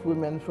deaths of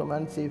women from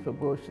unsafe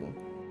abortion.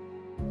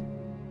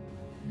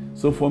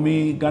 So for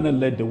me, Ghana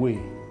led the way.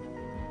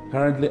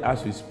 Currently,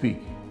 as we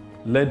speak,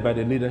 led by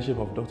the leadership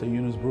of Dr.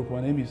 Yunus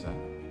Brooke-Wannemisa,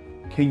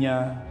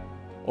 Kenya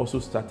also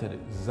started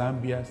it.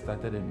 Zambia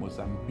started it.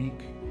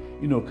 Mozambique,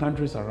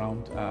 countries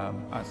around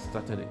us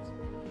started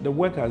it. The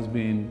work has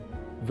been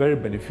very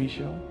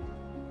beneficial.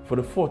 For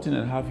the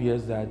 14.5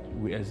 years that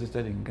we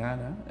existed in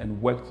Ghana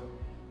and worked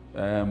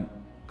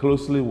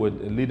closely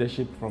with the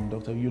leadership from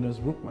Dr. Yunus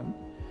Brookman,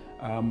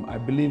 I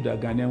believe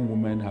that Ghanaian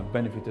women have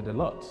benefited a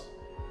lot.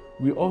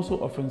 We also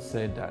often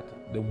said that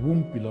the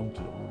womb belongs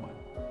to the woman.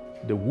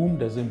 The womb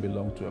doesn't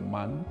belong to a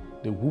man.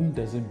 The womb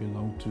doesn't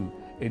belong to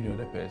any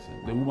other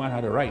person. The woman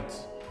had a right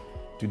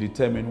to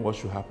determine what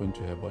should happen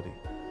to her body.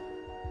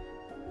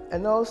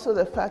 And also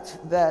the fact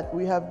that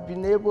we have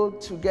been able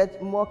to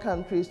get more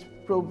countries to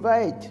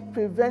provide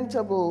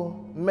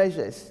preventable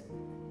measures,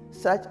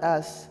 such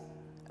as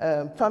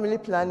family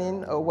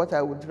planning, or what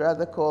I would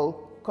rather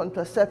call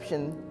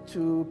contraception,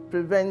 to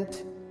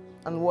prevent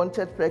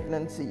unwanted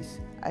pregnancies.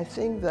 I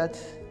think that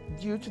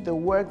due to the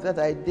work that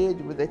I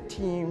did with a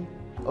team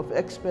of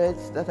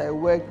experts that I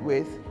worked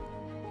with,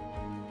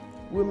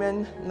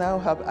 women now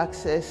have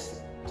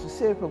access to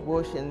safe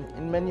abortion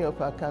in many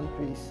of our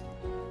countries.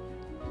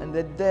 And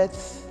the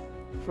deaths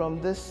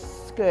from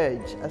this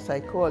scourge, as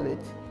I call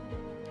it,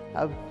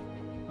 have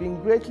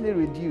been greatly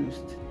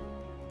reduced.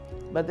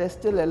 But there's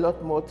still a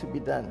lot more to be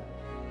done.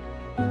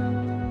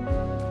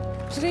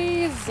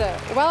 Please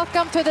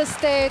welcome to the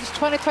stage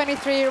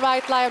 2023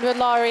 Right Livelihood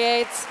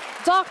laureates,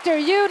 Dr.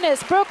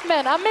 Yunus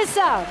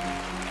Brooke-Wannemisa.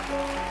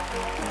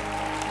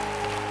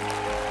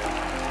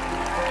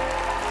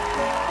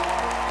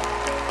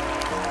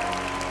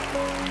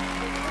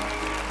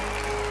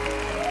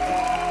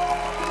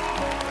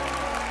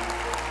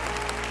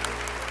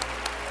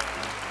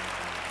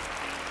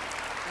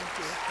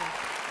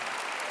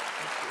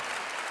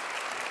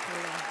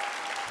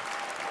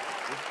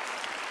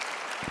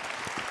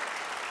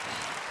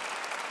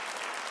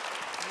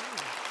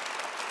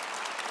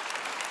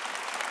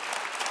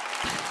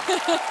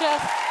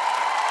 Yes.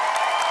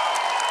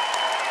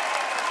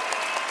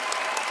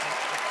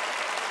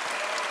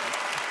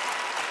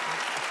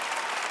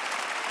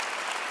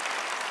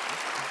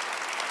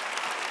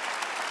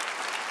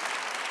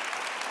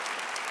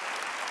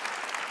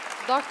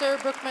 Dr.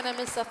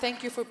 Brooke-Wannemisa,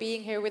 thank you for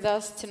being here with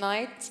us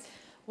tonight.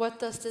 What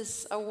does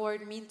this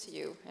award mean to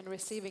you and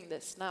receiving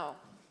this now?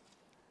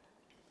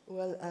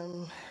 Well,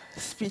 I'm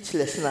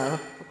speechless now.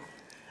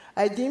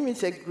 I deem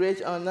it a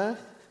great honor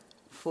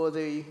for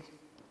the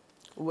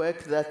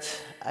work that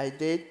I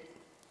did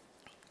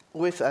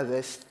with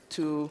others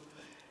to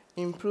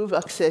improve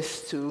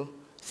access to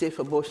safe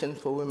abortion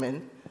for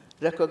women,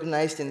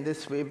 recognized in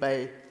this way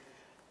by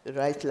the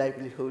Right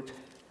Livelihood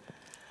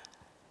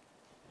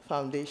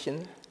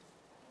Foundation.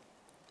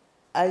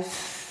 I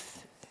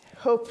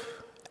hope,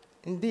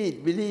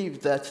 indeed,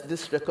 believe that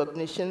this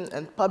recognition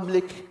and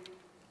public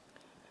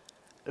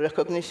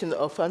recognition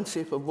of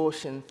unsafe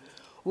abortion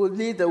will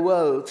lead the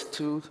world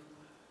to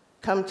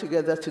come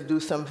together to do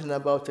something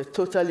about a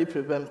totally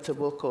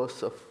preventable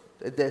cause of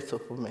the death of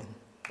women.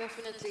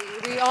 Definitely.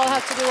 We all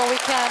have to do what we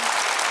can.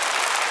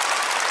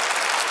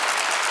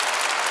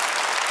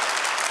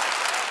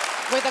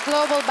 With the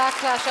global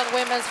backlash on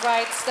women's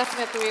rights,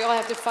 definitely we all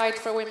have to fight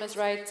for women's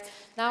rights.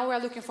 Now we are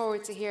looking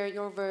forward to hear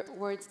your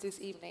words this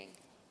evening.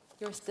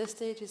 The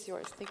stage is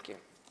yours. Thank you.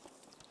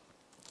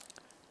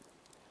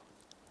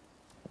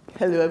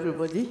 Hello,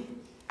 everybody.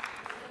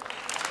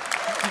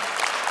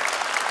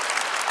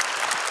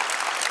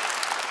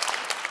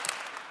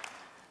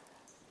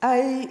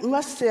 I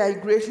must say I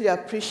greatly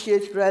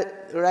appreciate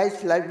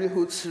Right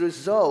Livelihood's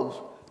resolve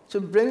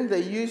to bring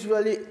the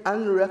usually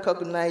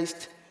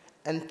unrecognized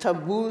and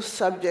taboo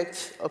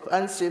subject of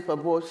unsafe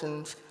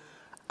abortions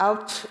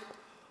out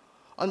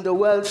on the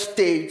world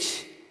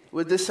stage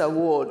with this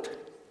award.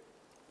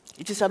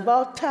 It is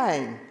about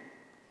time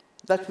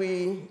that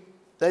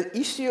the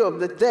issue of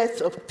the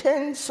death of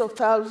tens of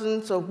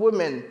thousands of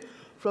women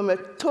from a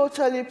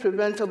totally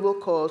preventable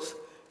cause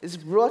is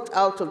brought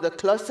out of the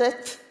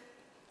closet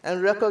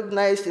and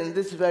recognized in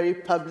this very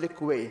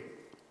public way.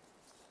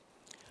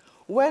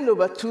 When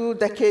over 2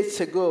 decades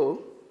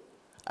ago,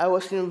 I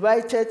was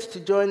invited to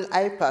join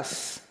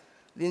IPAS,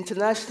 the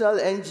international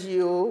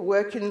NGO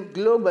working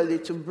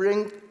globally to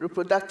bring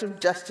reproductive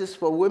justice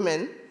for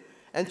women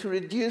and to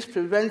reduce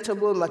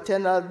preventable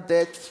maternal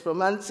deaths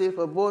from unsafe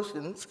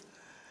abortions,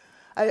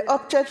 I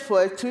opted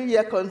for a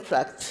 2-year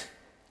contract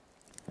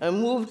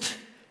and moved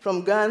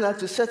from Ghana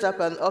to set up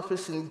an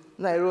office in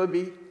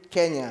Nairobi,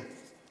 Kenya.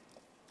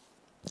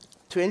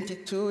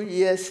 22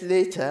 years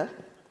later,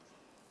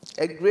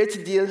 a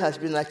great deal has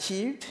been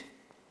achieved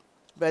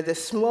by the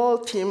small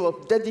team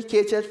of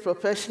dedicated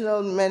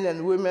professional men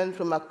and women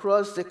from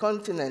across the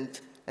continent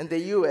and the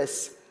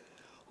US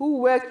who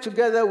worked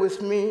together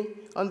with me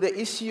on the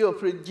issue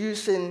of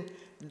reducing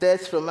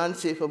deaths from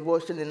unsafe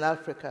abortion in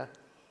Africa.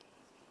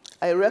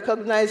 I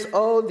recognize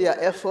all their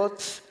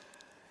efforts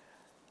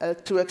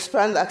to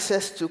expand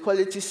access to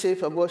quality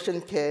safe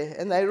abortion care,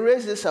 and I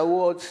raise this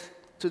award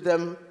to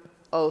them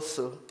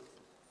also.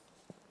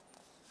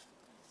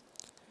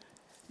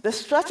 The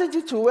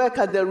strategy to work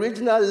at the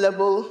regional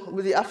level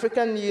with the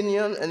African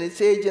Union and its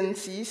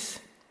agencies,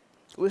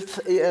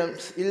 with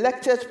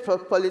elected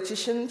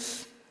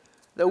politicians,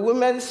 the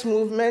women's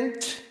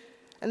movement,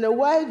 and a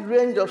wide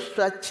range of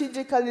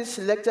strategically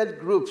selected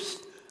groups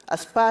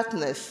as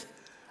partners,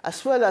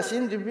 as well as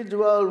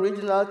individual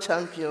regional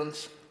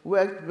champions,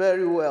 worked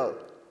very well.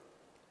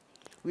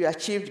 We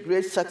achieved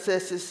great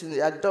successes in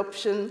the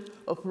adoption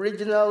of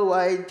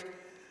regional-wide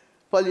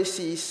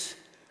policies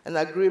and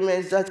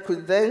agreements that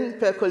could then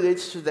percolate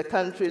to the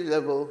country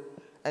level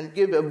and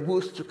give a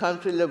boost to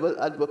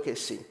country-level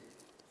advocacy.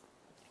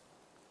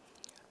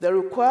 The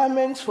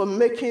requirements for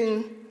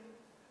making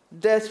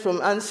deaths from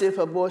unsafe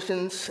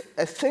abortions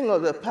a thing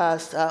of the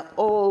past are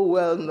all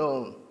well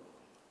known.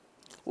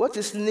 What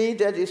is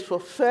needed is for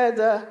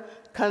further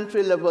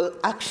country-level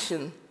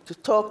action to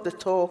talk the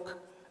talk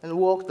and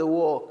walk the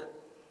walk.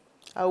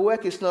 Our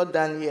work is not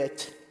done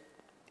yet.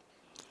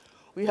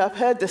 We have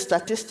heard the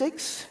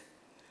statistics.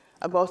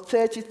 About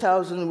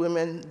 30,000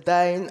 women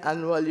dying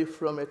annually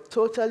from a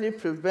totally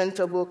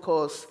preventable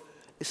cause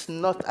is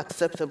not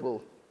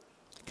acceptable,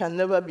 can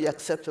never be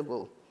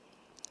acceptable.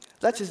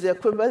 That is the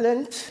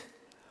equivalent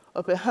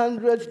of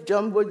 100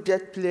 jumbo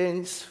jet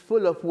planes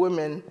full of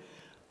women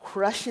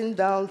crashing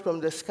down from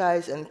the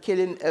skies and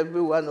killing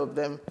every one of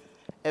them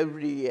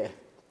every year.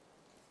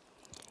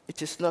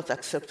 It is not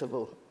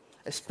acceptable,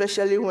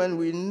 especially when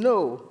we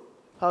know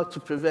how to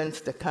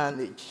prevent the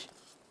carnage.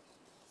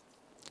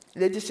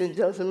 Ladies and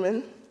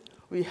gentlemen,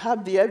 we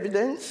have the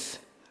evidence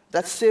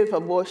that safe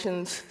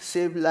abortions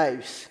save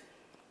lives,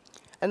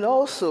 and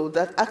also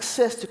that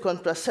access to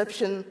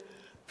contraception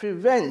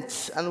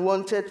prevents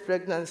unwanted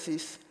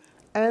pregnancies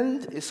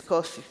and is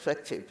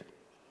cost-effective.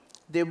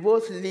 They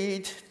both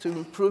lead to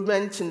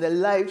improvements in the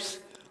lives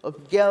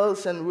of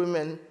girls and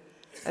women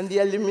and the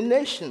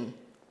elimination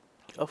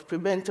of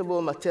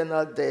preventable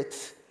maternal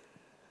deaths.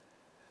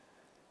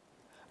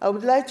 I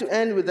would like to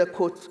end with a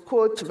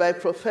quote by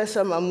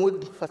Professor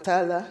Mahmoud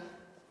Fatala,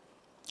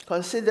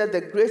 considered the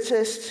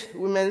greatest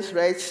women's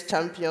rights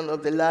champion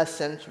of the last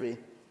century,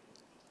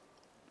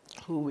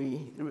 who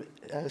we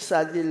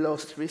sadly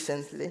lost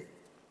recently.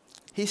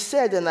 He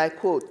said, and I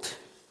quote,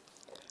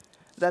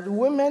 that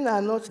women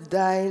are not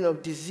dying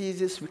of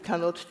diseases we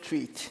cannot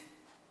treat.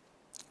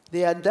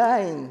 They are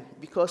dying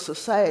because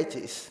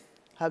societies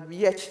have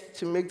yet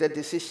to make the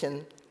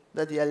decision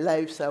that their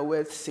lives are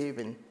worth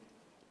saving.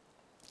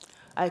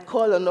 I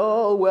call on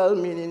all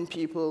well-meaning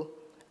people,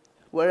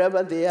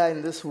 wherever they are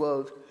in this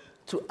world,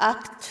 to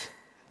act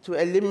to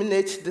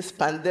eliminate this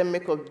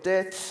pandemic of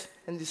deaths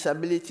and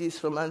disabilities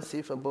from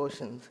unsafe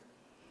abortions.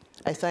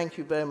 I thank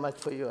you very much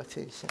for your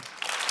attention.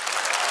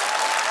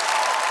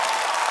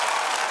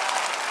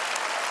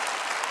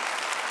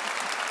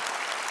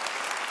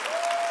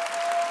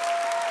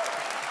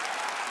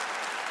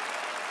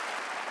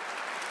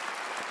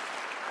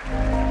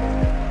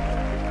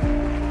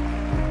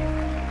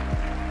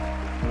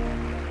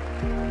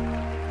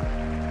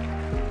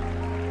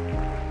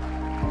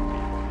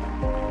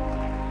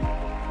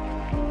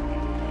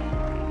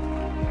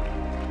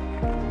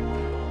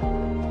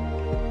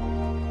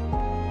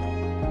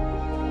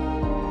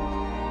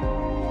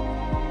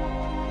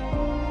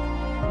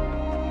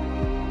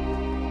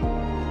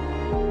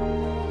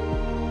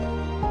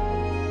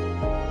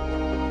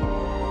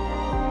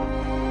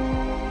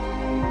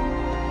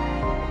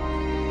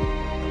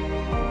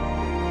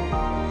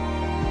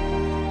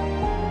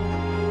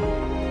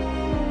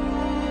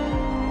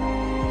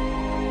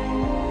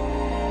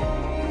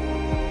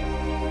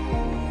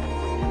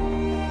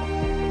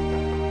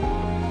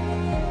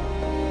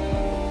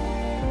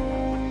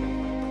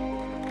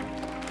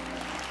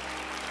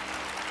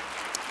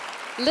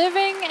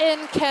 Living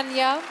in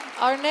Kenya,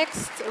 our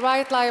next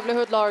Right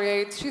Livelihood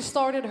laureate, she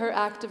started her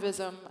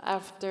activism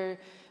after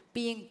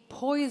being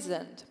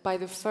poisoned by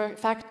the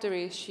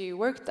factory she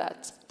worked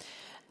at,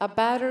 a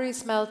battery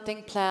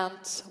smelting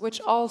plant which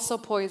also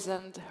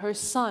poisoned her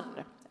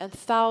son and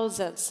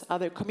thousands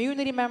other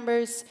community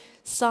members,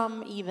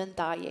 some even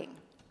dying.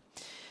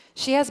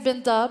 She has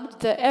been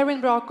dubbed the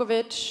Erin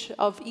Brockovich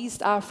of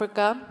East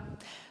Africa.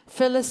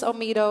 Phyllis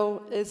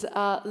Omido is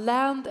a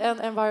land and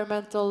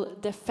environmental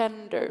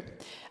defender,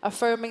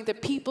 affirming the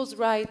people's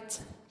right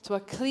to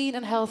a clean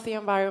and healthy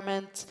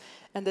environment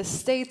and the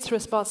state's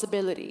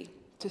responsibility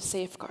to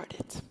safeguard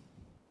it.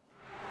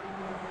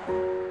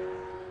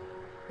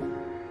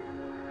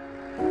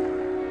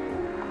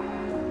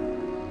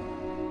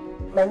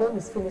 My name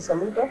is Phyllis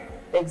Omido,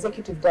 the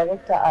Executive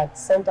Director at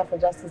Center for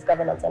Justice,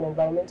 Governance and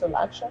Environmental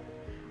Action.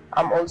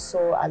 I'm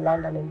also a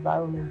land and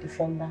environment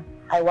defender.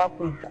 I work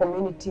with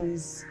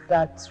communities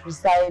that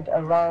reside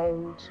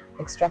around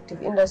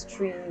extractive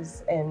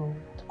industries and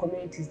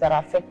communities that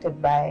are affected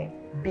by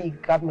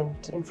big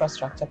government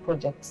infrastructure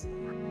projects.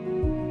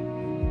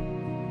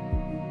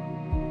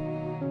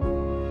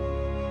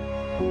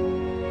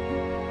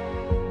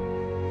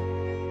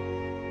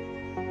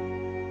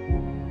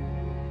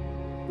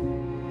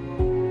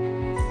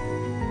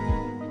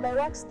 My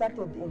work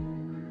started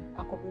in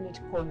a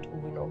community called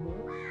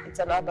Livelihood. It's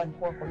an urban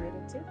poor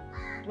community.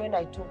 When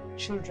I took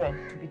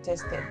children to be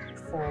tested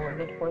for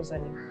lead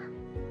poisoning,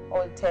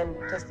 all 10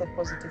 tested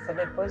positive for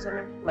lead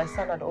poisoning. My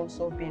son had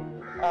also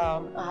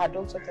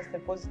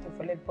tested positive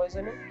for lead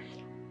poisoning.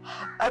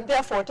 And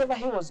therefore, whatever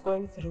he was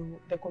going through,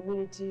 the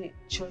community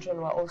children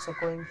were also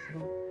going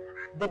through.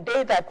 The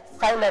day that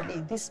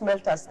finally this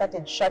smelter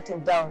started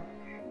shutting down,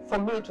 for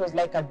me it was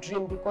like a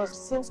dream, because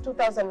since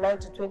 2009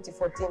 to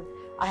 2014,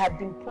 I had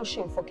been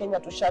pushing for Kenya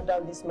to shut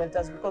down these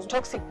smelters because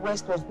toxic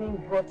waste was being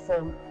brought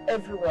from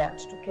everywhere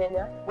to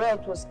Kenya, where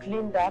it was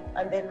cleaned up,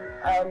 and then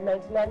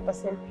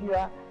 99%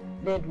 pure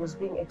lead was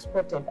being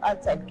exported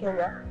outside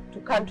Kenya to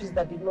countries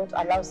that did not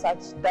allow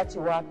such dirty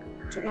work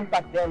to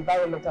impact the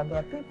environment and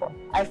their people.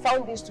 I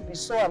found this to be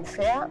so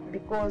unfair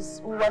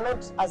because we were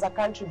not, as a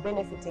country,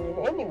 benefiting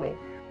in any way.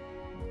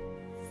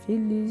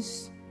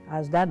 Phyllis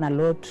has done a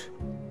lot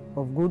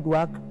of good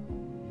work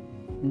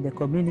in the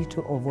community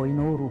of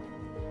Oinuru,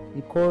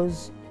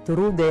 because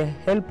through the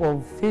help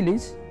of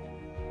Phyllis,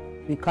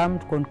 we come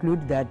to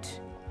conclude that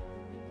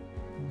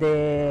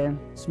the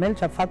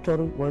smelter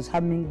factory was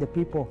harming the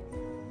people.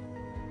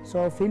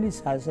 So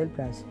Phyllis has helped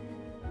us.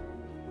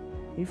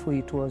 If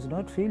it was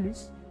not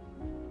Phyllis,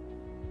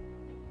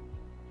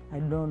 I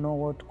don't know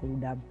what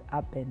could have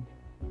happened.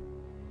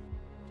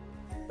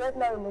 Right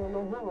now in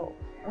Livelihood,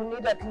 we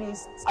need at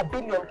least $1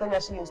 billion Kenya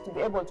shillings to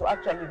be able to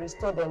actually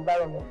restore the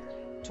environment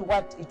to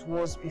what it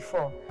was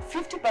before.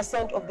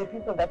 50% of the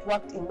people that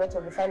worked in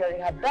metal refinery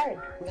have died.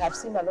 We have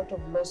seen a lot of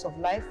loss of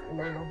life in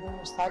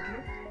Livelihood,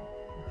 sadly.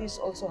 This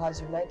also has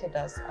united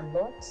us a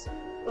lot.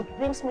 It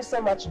brings me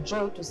so much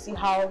joy to see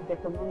how the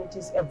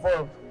communities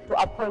evolve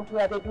to a point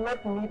where they do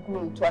not need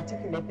me to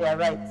articulate their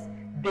rights.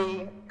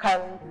 They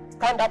can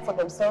stand up for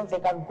themselves, they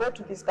can go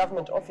to these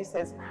government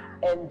offices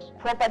and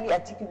properly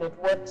articulate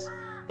what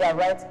their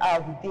rights are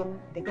within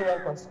the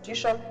Kenyan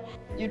Constitution.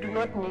 You do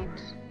not need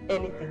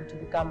anything to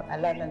become a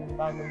land and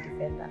environment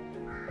defender.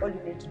 All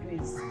you need to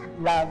do is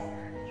love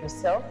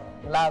yourself,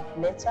 love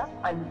nature,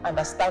 and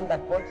understand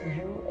that both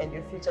you and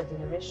your future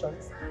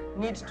generations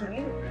need to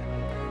live.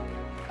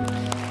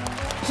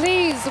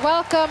 Please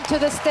welcome to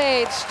the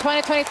stage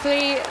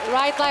 2023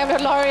 Right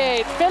Livelihood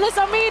laureate, Phyllis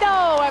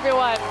Omido,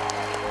 everyone.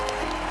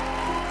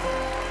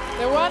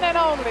 The one and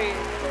only.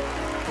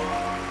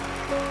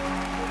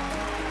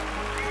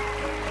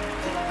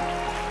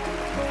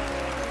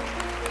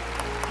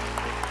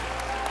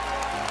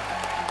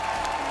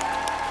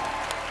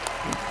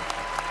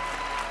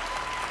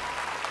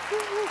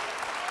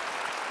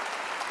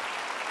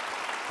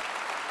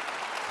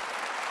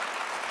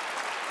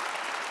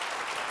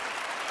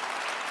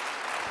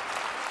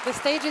 The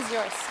stage is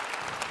yours.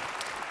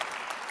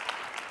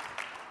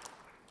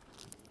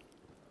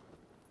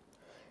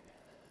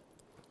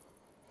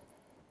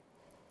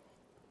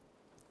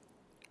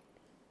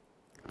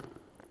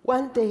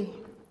 One day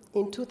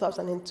in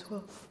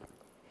 2012,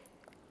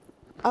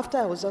 after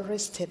I was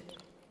arrested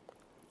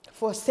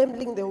for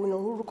assembling the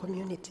Livelihood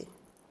community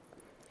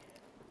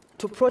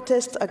to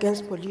protest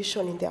against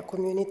pollution in their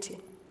community,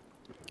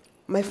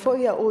 my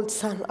 4-year-old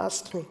son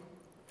asked me,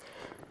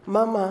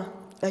 "Mama,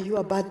 are you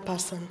a bad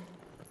person?"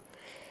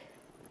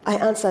 I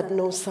answered,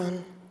 "No,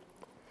 son.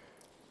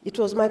 It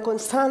was my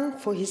concern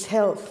for his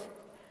health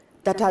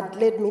that had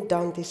led me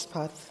down this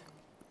path."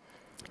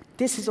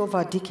 This is over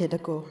a decade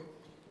ago.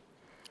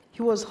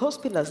 He was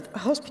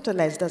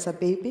hospitalized as a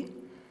baby,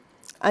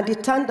 and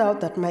it turned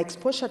out that my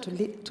exposure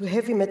to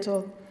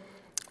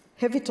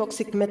heavy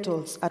toxic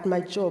metals at my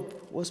job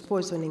was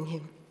poisoning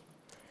him.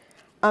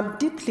 I'm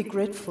deeply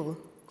grateful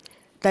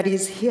that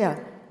he's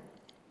here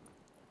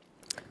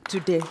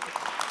today.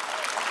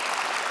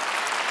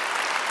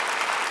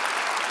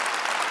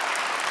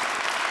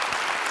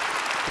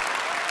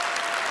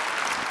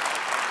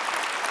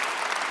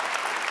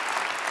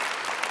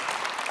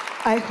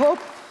 I hope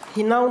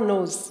he now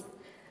knows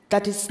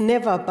that it's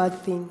never a bad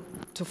thing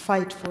to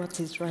fight for what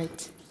is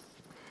right.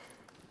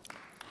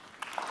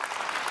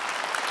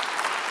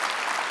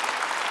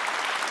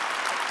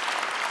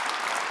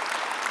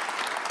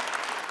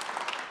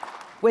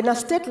 When a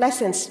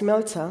state-licensed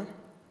smelter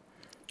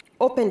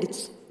opened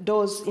its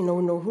doors in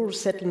Onohuru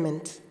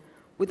settlement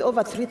with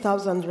over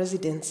 3,000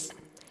 residents,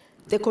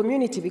 the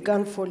community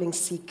began falling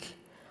sick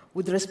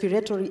with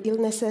respiratory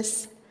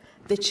illnesses.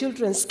 The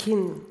children's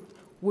skin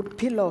would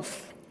peel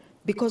off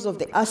because of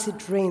the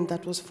acid rain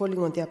that was falling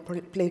on their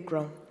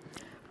playground.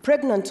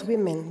 Pregnant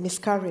women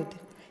miscarried,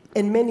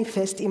 and many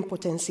faced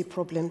impotency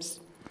problems.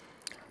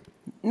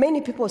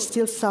 Many people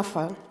still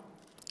suffer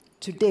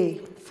today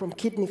from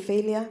kidney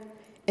failure,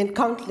 and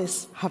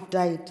countless have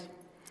died.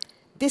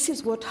 This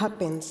is what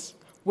happens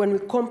when we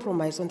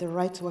compromise on the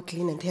right to a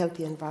clean and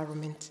healthy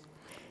environment.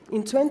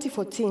 In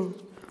 2014,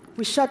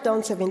 we shut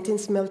down 17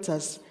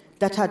 smelters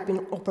that had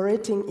been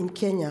operating in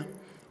Kenya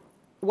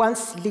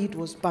once lead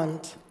was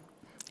banned.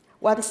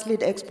 Once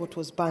lead export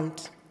was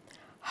banned.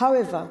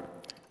 However,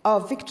 our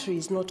victory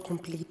is not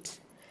complete.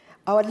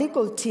 Our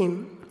legal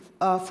team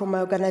from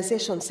my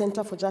organization,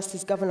 Center for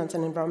Justice, Governance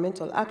and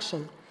Environmental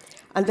Action,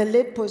 and the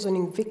lead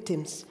poisoning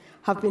victims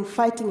have been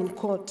fighting in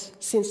court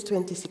since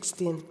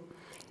 2016.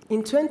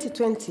 In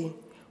 2020,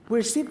 we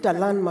received a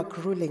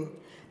landmark ruling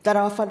that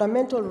our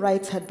fundamental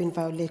rights had been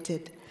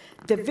violated.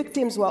 The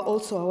victims were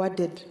also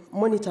awarded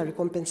monetary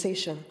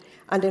compensation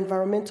and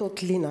environmental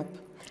cleanup.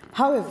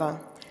 However,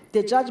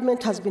 the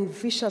judgment has been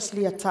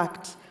viciously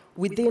attacked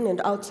within and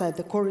outside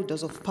the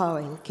corridors of power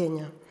in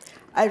Kenya.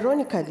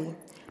 Ironically,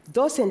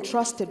 those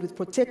entrusted with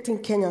protecting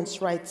Kenyans'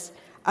 rights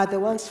are the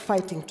ones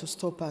fighting to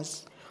stop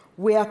us.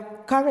 We are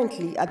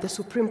currently at the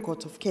Supreme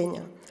Court of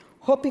Kenya,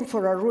 hoping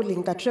for a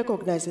ruling that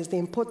recognizes the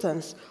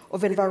importance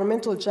of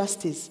environmental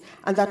justice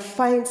and that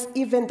finds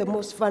even the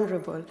most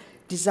vulnerable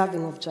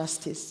deserving of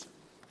justice.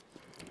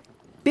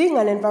 Being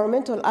an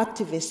environmental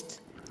activist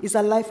is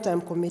a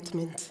lifetime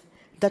commitment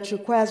that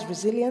requires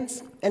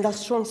resilience and a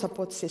strong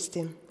support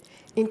system.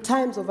 In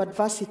times of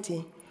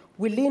adversity,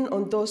 we lean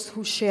on those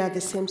who share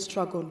the same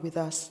struggle with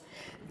us.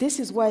 This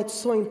is why it's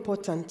so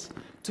important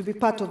to be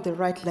part of the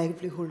Right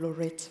Livelihood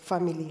Laureate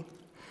family.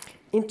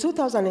 In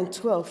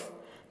 2012,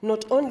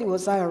 not only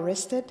was I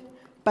arrested,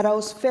 but I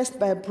was faced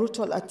by a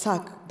brutal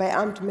attack by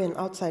armed men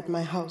outside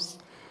my house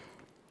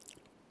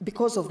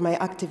because of my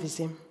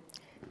activism.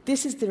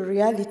 This is the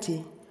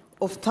reality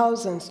of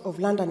thousands of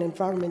land and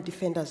environment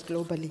defenders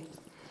globally.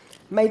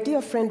 My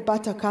dear friend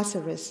Bata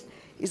Caceres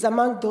is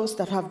among those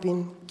that have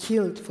been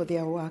killed for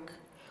their work.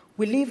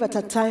 We live at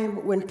a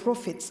time when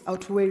profits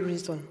outweigh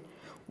reason,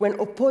 when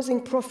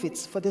opposing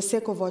profits for the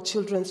sake of our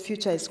children's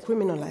future is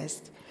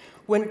criminalized,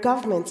 when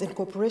governments and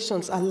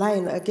corporations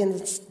align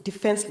against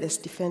defenseless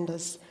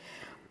defenders.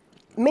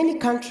 Many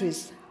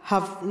countries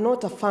have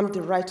not affirmed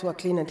the right to a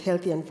clean and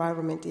healthy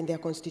environment in their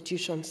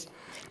constitutions.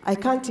 I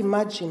can't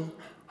imagine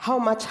how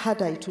much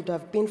harder it would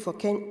have been for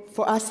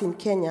us in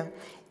Kenya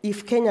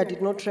if Kenya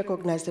did not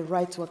recognize the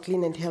right to a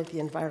clean and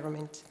healthy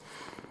environment.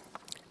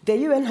 The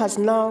UN has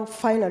now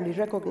finally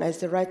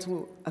recognized the right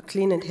to a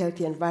clean and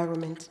healthy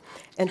environment,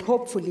 and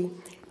hopefully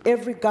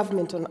every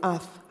government on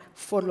earth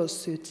follows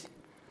suit.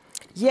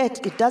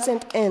 Yet it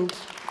doesn't end.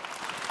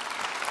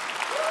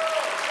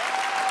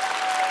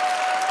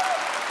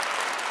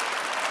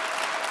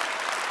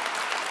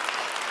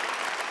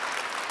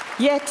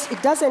 Yet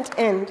it doesn't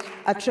end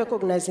at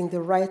recognizing the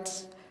right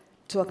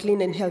to a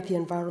clean and healthy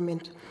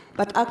environment,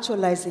 but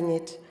actualizing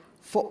it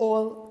for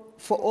all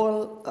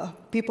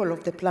people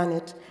of the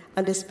planet,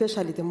 and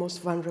especially the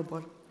most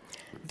vulnerable.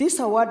 This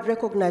award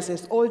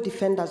recognizes all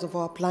defenders of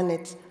our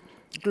planet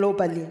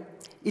globally.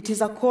 It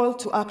is a call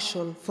to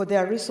action for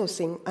their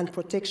resourcing and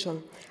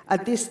protection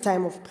at this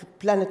time of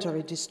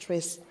planetary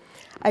distress.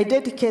 I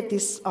dedicate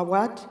this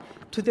award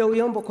to the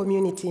Uyombo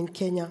community in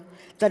Kenya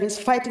that is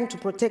fighting to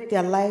protect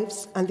their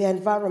lives and their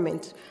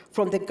environment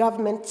from the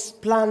government's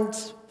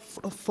plans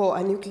for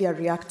a nuclear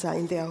reactor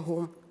in their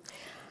home.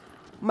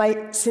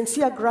 My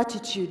sincere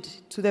gratitude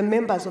to the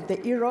members of the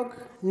IROG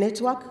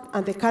network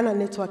and the Kana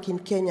network in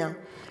Kenya,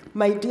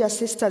 my dear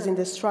sisters in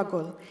the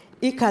struggle,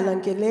 Ika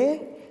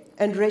Langele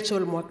and Rachel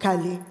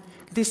Mwakali.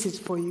 This is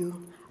for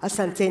you.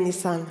 Asanteni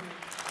sana.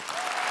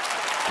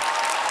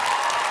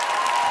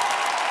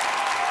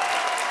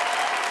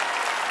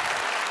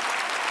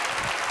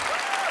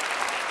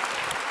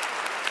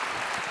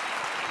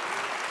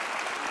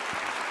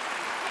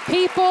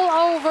 People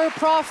over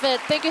profit.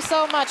 Thank you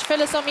so much,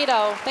 Phyllis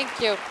Omido. Thank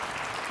you.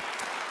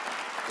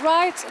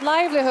 Right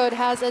Livelihood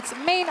has its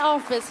main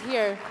office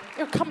here.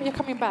 You're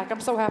coming back. I'm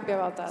so happy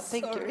about that.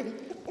 Thank you.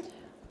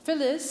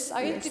 Phyllis,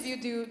 I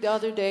interviewed you the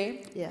other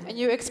day, and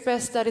you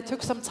expressed that it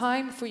took some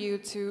time for you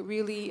to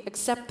really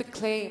accept the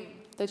claim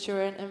that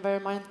you're an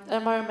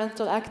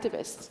environmental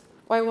activist.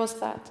 Why was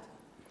that?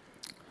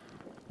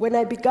 When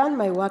I began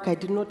my work, I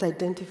did not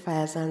identify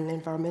as an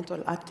environmental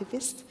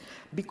activist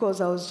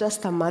because I was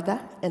just a mother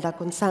and a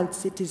concerned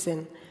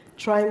citizen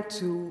trying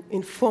to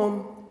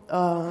inform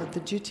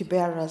the duty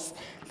bearers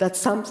that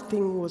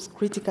something was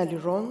critically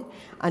wrong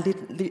and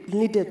it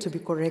needed to be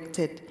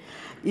corrected.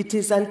 It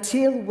is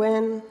until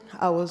when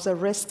I was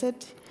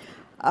arrested,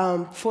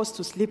 forced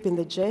to sleep in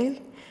the jail,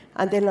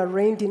 and then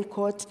arraigned in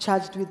court,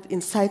 charged with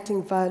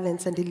inciting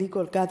violence and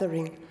illegal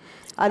gathering.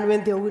 And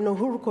when the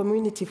Winohuru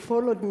community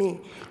followed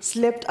me,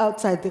 slept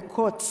outside the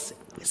courts,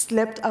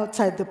 slept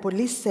outside the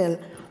police cell,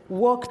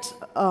 walked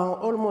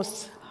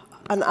almost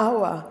an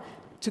hour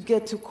to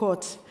get to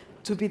court,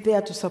 to be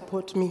there to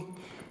support me.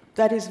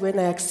 That is when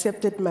I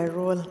accepted my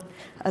role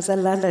as a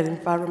land and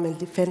environment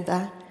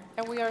defender.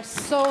 And we are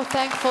so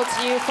thankful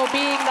to you for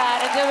being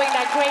that and doing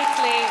that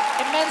greatly.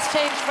 Immense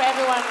change for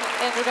everyone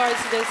in regards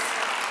to this.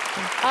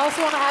 I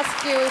also want to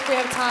ask you, if we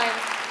have time,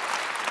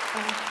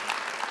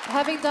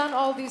 having done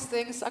all these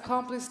things,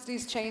 accomplished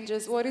these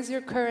changes, what is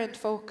your current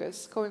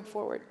focus going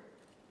forward?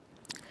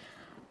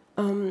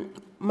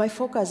 My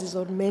focus is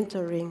on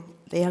mentoring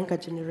the younger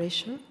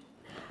generation.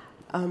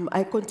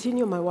 I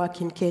continue my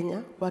work in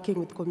Kenya, working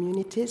with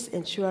communities,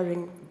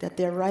 ensuring that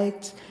their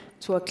right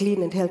to a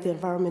clean and healthy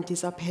environment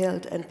is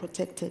upheld and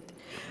protected.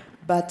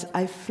 But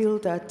I feel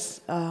that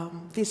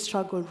this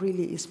struggle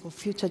really is for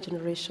future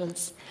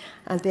generations,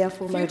 and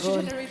therefore my role...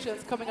 Future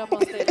generations coming up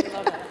on stage, I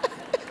love that.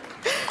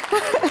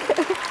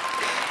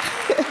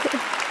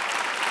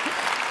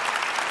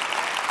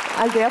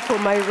 And therefore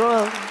my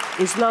role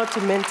is now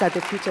to mentor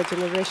the future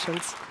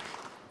generations.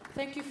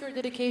 Thank you for your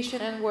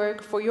dedication and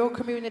work for your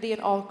community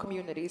and all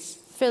communities.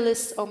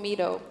 Phyllis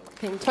Omido,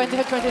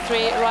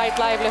 2023 Right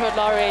Livelihood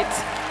Laureate.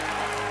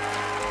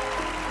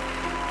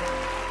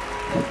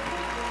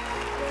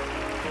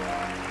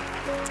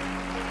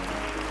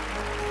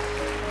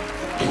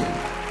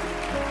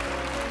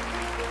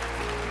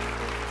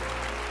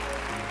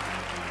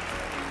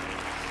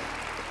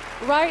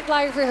 Right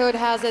Livelihood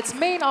has its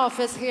main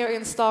office here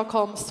in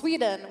Stockholm,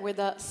 Sweden, with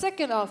a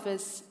second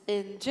office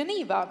in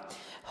Geneva,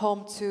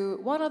 home to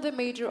one of the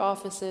major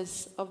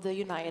offices of the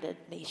United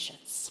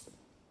Nations.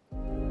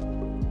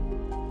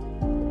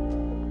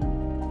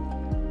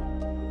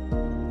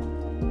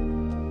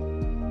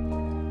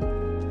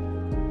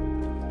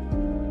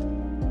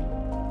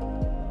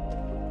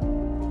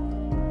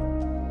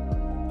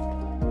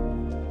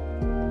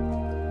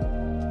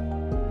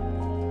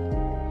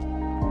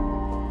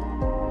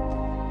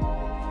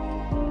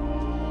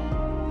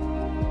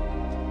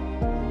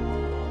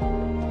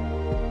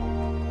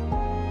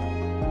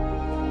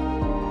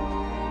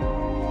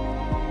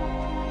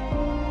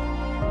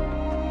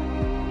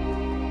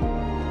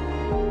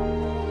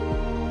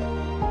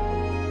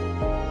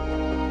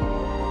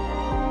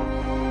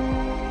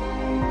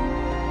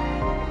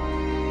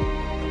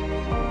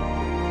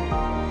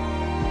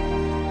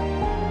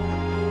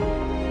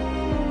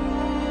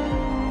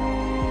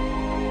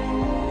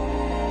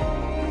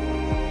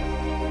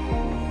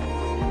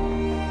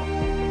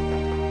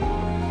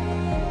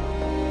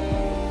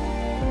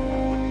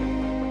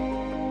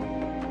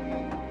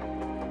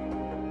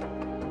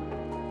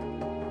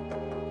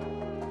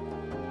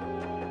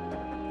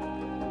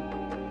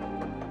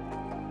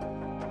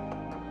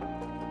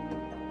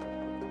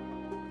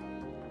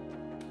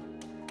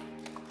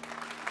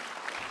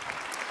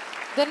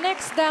 The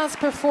next dance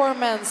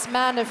performance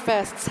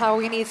manifests how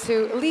we need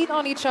to lean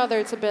on each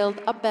other to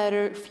build a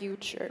better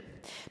future.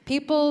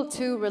 People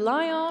to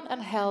rely on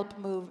and help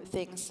move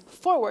things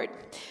forward.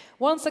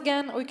 Once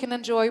again, we can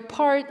enjoy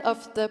part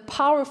of the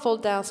powerful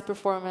dance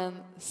performance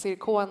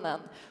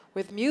Sirkonen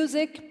with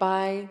music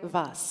by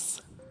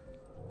Vas.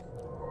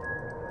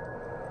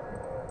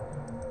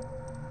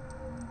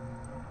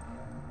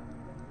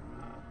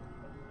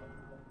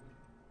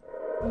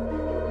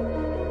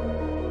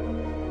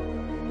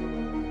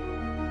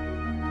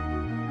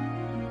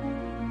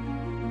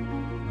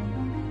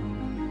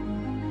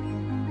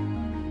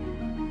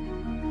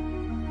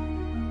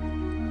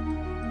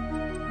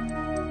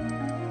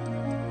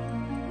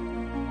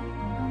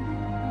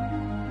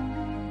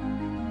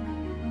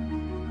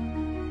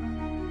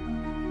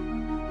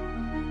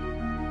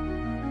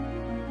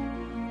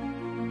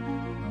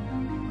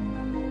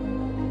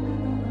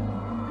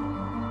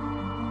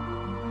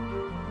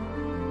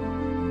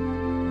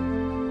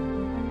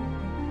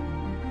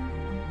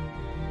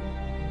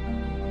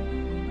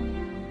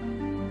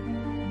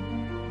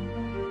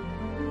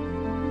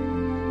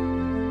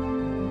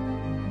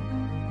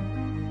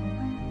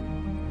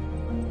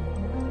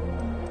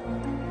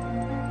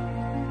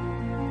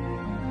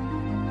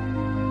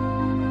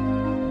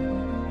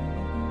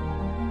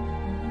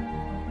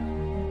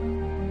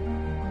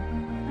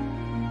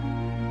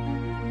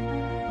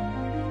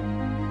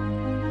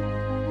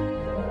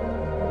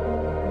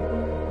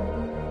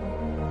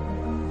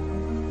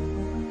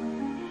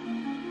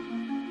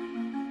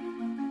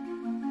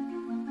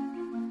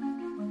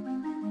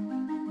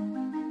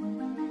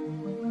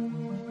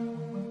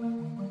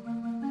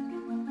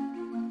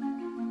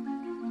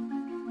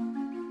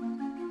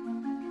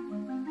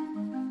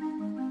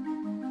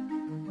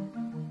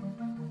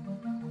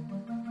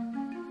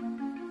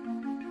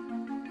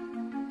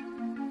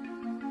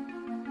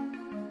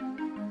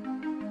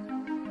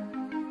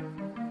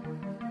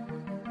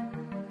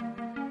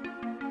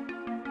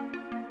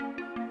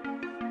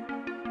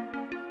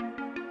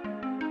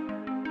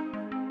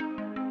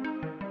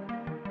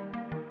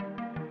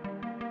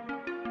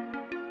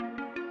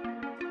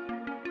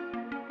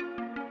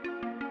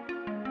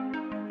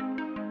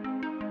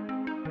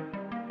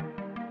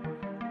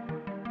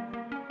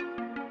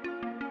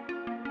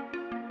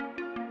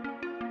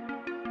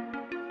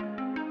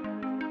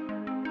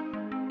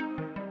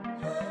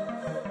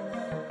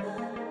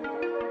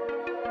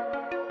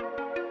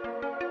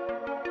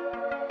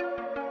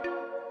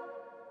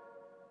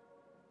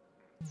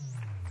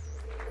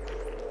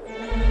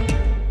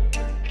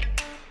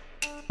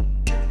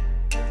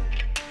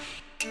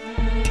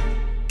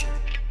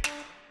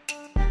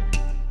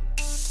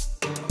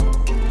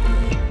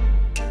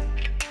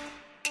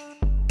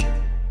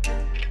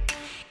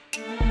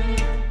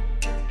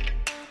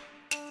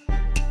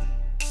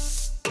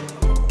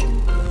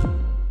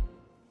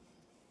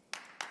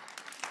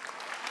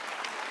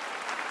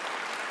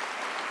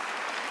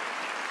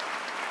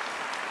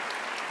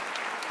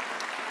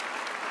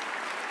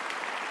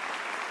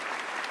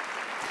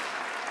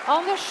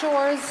 On the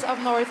shores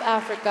of North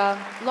Africa,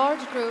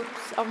 large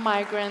groups of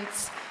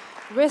migrants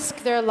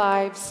risk their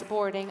lives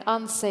boarding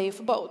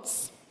unsafe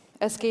boats.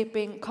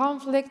 Escaping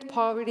conflict,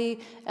 poverty,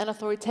 and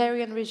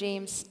authoritarian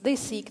regimes, they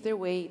seek their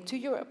way to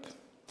Europe.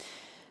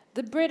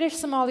 The British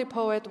Somali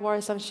poet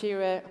Warsam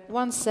Shire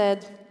once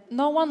said,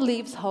 "No one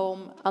leaves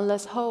home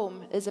unless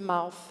home is the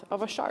mouth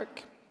of a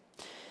shark."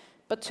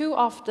 But too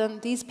often,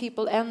 these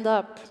people end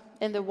up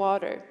in the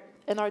water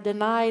and are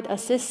denied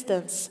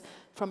assistance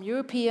from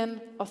European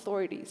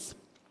authorities.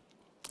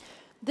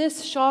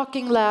 This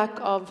shocking lack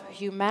of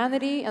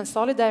humanity and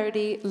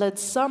solidarity led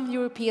some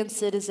European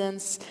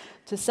citizens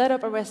to set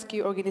up a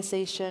rescue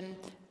organization.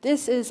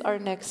 This is our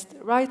next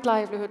Right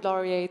Livelihood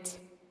laureate,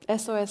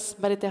 SOS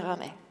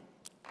Méditerranée.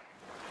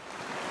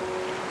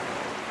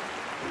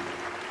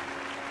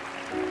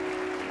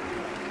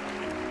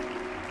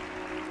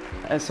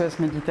 SOS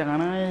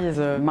Méditerranée is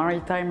a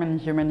maritime and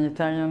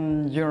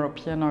humanitarian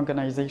European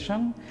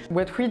organization.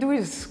 What we do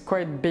is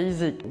quite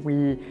basic.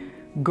 We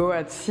go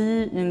at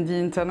sea in the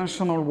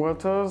international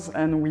waters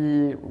and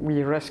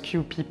we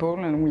rescue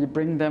people and we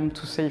bring them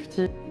to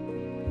safety.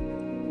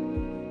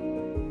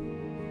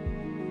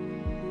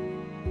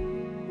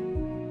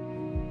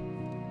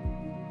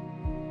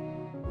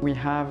 We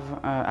have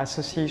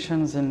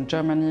associations in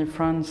Germany,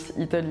 France,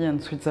 Italy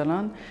and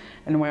Switzerland,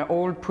 and we're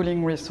all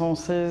pooling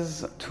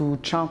resources to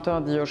charter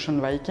the Ocean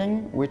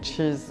Viking, which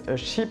is a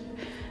ship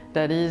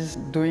that is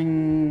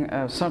doing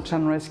search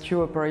and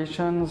rescue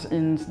operations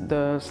in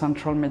the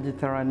central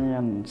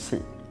Mediterranean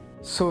Sea.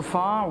 So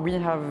far, we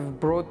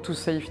have brought to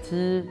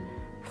safety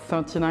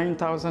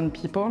 39,000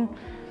 people,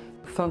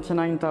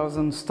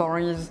 39,000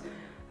 stories,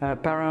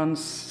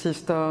 parents,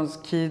 sisters,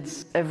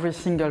 kids. Every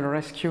single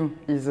rescue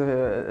is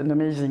an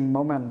amazing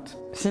moment.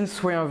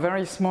 Since we are a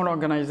very small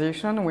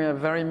organization, we are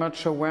very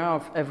much aware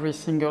of every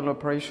single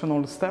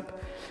operational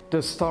step.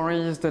 The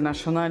stories, the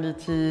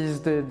nationalities,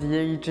 the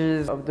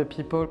ages of the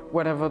people,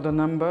 whatever the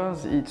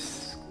numbers,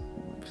 it's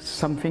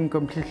something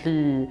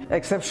completely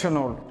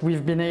exceptional.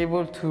 We've been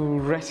able to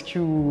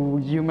rescue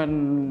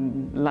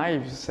human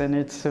lives and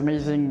it's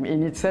amazing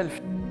in itself.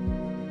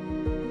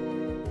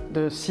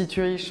 The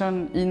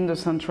situation in the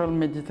central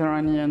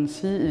Mediterranean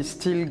Sea is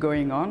still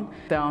going on.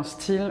 There are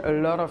still a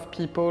lot of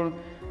people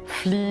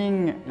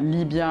fleeing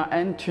Libya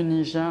and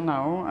Tunisia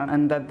now,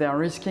 and that they are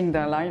risking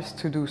their lives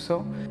to do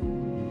so.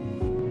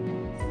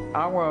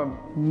 Our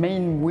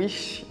main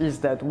wish is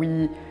that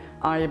we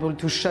are able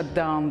to shut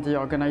down the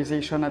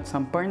organization at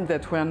some point,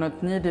 that we are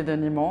not needed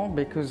anymore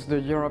because the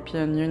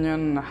European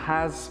Union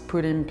has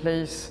put in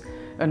place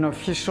an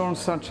official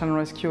search and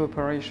rescue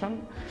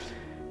operation.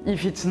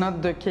 If it's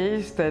not the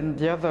case, then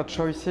the other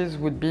choices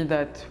would be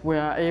that we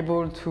are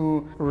able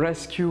to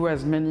rescue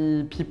as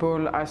many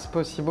people as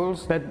possible.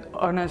 But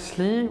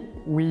honestly,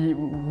 we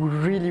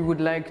really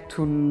would like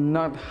to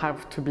not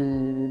have to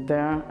be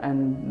there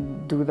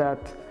and do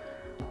that.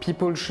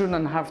 People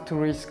shouldn't have to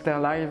risk their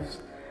lives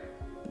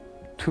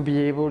to be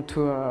able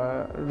to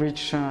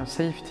reach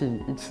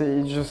safety.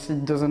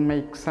 It doesn't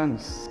make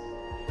sense.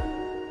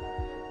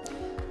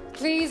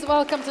 Please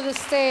welcome to the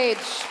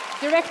stage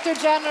Director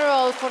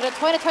General for the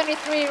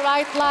 2023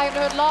 Right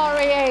Livelihood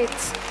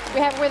Laureate. We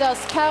have with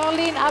us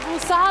Caroline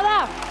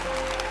Abusada.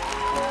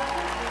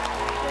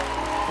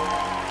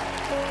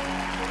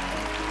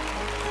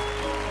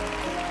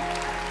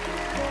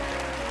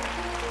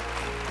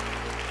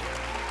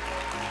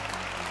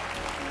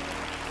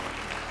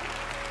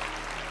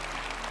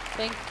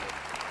 Thank you.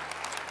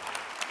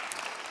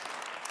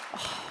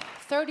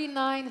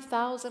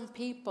 39,000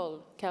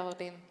 people,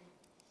 Caroline.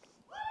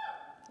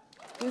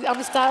 You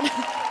understand?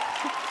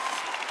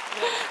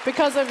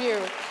 Because of you.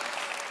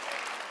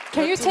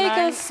 Can you take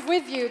us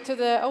with you to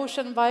the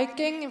Ocean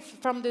Viking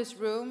from this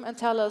room and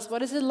tell us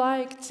what is it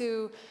like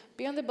to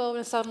be on the boat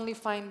and suddenly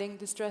finding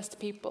distressed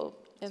people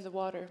in the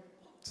water?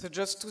 So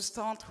just to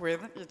start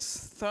with,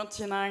 it's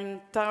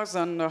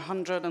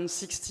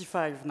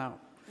 39,165 now.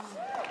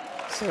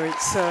 So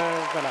it's,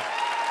 voilà.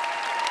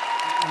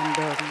 And,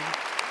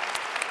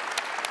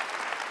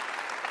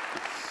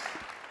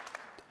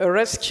 a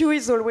rescue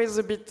is always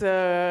a bit,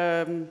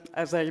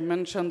 as I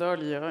mentioned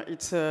earlier,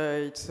 it's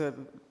a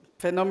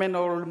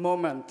phenomenal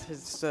moment.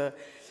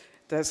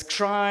 There's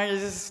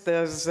cries,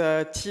 there's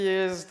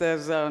tears,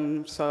 there's,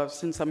 so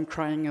since I'm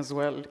crying as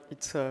well,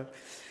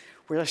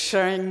 we are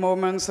sharing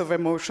moments of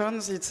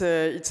emotions.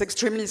 It's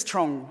extremely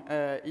strong.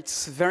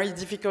 It's very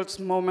difficult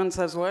moments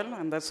as well,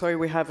 and that's why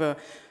we have a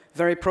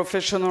very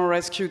professional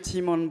rescue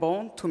team on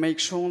board to make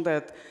sure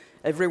that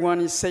everyone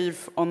is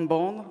safe on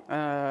board,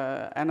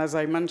 and as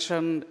I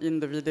mentioned in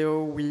the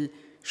video, we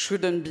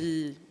shouldn't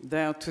be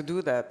there to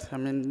do that. I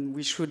mean,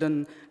 we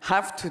shouldn't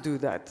have to do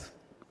that.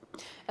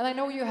 And I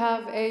know you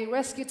have a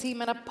rescue team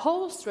and a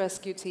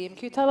post-rescue team.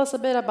 Can you tell us a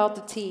bit about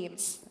the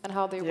teams and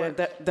how they work?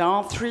 There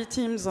are 3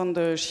 teams on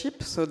the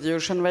ship. So the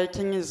Ocean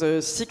Viking is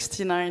a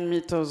 69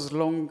 meters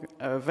long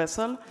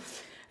vessel.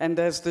 And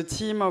there's the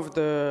team of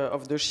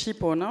the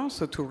ship owner,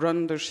 so to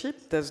run the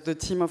ship. There's the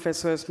team of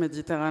SOS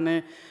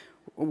Méditerranée,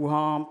 who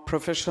are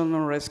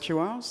professional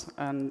rescuers,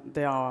 and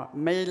they are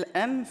male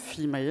and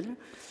female.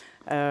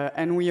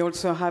 And we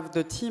also have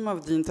the team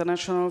of the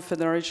International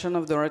Federation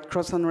of the Red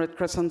Cross and Red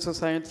Crescent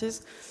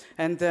Societies,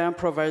 and they are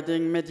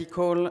providing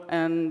medical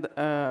and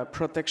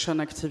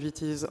protection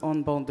activities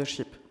on board the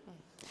ship.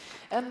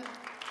 And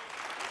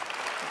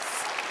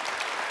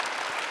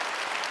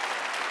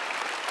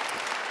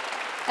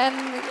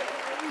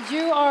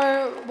you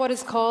are what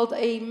is called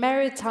a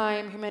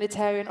maritime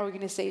humanitarian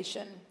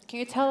organization. Can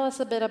you tell us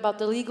a bit about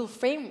the legal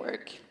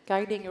framework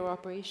guiding your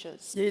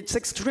operations? Yeah, it's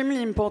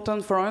extremely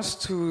important for us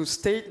to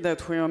state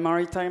that we are a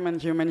maritime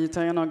and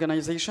humanitarian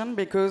organization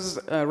because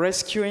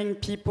rescuing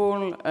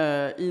people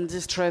in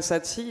distress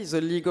at sea is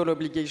a legal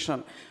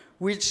obligation.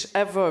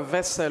 Whichever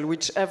vessel,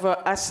 whichever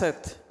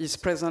asset is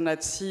present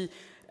at sea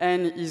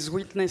and is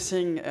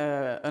witnessing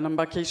an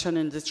embarkation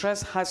in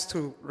distress has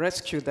to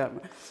rescue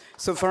them.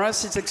 So for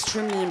us, it's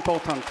extremely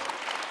important.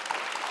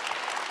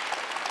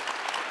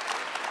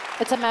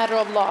 It's a matter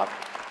of law.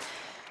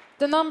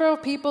 The number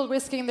of people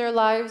risking their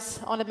lives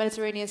on the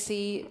Mediterranean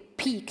Sea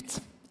peaked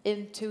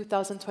in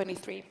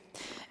 2023.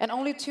 And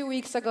only 2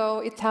 weeks ago,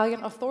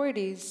 Italian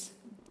authorities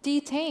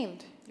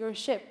detained your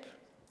ship.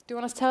 Do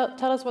you want to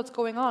tell us what's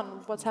going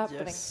on, what's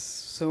happening? Yes.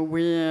 So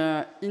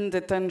we're in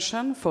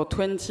detention for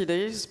 20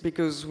 days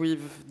because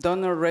we've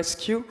done a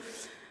rescue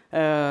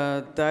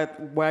that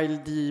while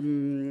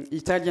the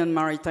Italian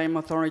maritime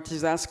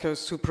authorities ask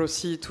us to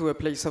proceed to a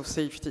place of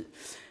safety.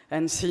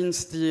 And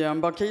since the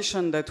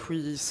embarkation that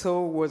we saw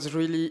was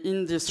really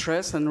in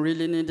distress and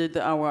really needed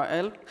our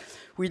help,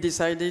 we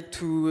decided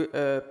to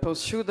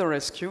pursue the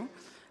rescue.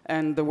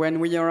 And when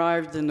we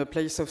arrived in the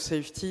place of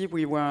safety,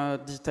 we were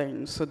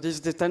detained. So this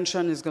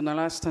detention is going to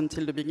last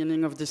until the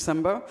beginning of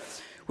December,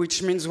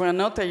 which means we're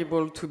not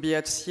able to be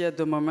at sea at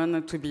the moment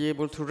and to be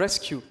able to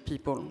rescue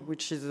people,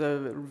 which is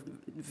a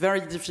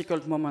very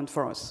difficult moment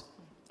for us.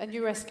 And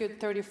you rescued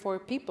 34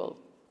 people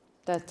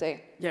that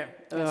day. Yeah,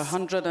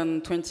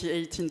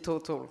 128 in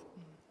total.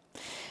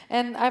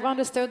 And I've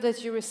understood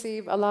that you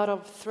receive a lot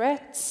of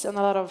threats and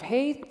a lot of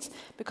hate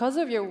because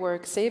of your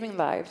work saving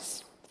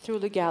lives through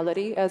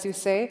legality, as you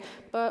say.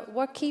 But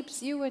what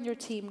keeps you and your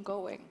team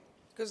going?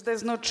 Because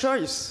there's no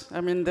choice. I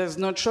mean, there's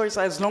no choice.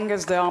 As long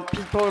as there are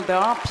people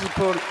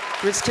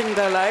risking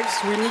their lives,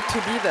 we need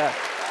to be there.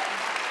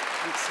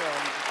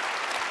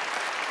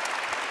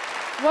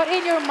 What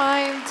in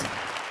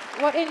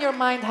your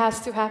mind has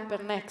to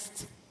happen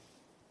next?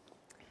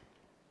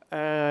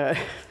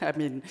 I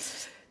mean,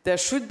 there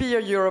should be a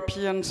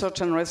European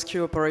search and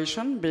rescue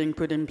operation being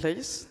put in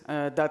place.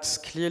 That's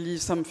clearly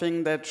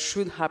something that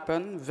should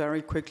happen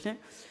very quickly.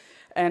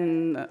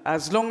 And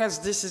as long as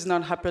this is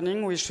not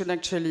happening, we should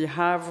actually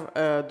have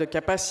the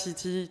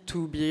capacity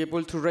to be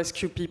able to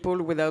rescue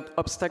people without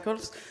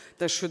obstacles.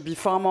 There should be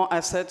far more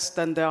assets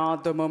than there are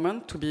at the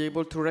moment to be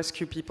able to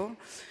rescue people.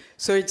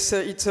 So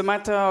it's a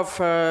matter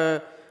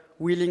of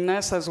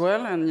willingness as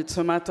well, and it's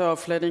a matter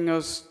of letting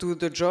us do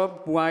the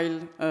job while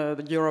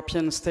the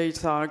European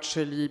states are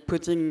actually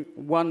putting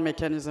one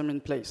mechanism in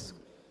place.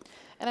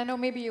 And I know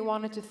maybe you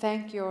wanted to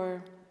thank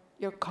your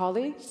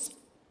colleagues.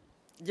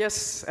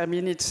 Yes, I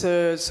mean,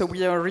 so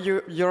we are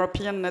a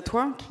European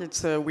network.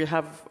 We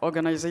have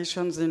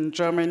organizations in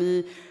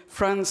Germany,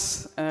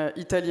 France,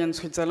 Italy, and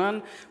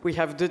Switzerland. We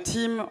have the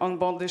team on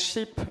board the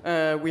ship.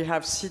 We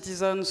have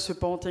citizens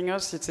supporting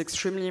us. It's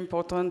extremely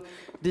important,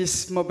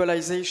 this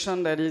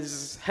mobilization that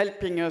is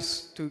helping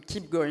us to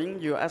keep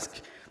going. You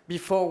asked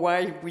before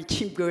why we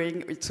keep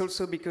going. It's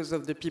also because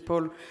of the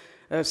people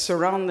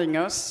surrounding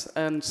us.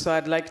 And so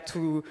I'd like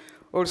to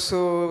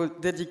also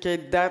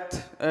dedicate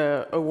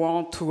that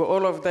award to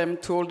all of them,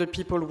 to all the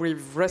people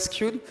we've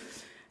rescued.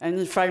 And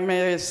if I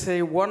may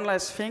say one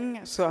last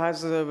thing, so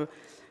as a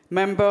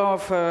member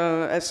of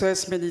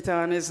SOS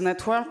Mediterranean's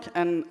network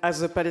and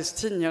as a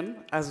Palestinian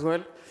as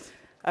well,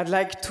 I'd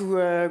like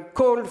to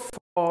call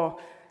for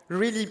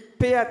really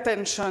pay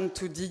attention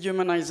to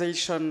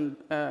dehumanization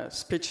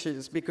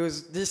speeches,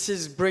 because this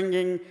is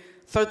bringing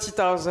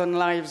 30,000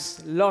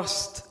 lives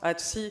lost at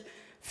sea,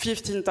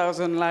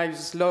 15,000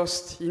 lives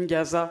lost in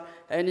Gaza,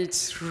 and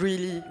it's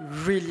really,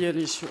 really an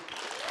issue.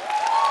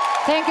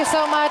 Thank you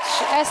so much,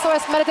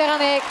 SOS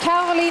Mediterranean,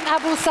 Caroline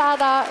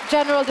Abou-Saada,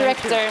 General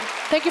Director.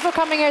 Thank you for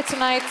coming here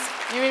tonight.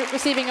 You're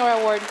receiving your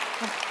award.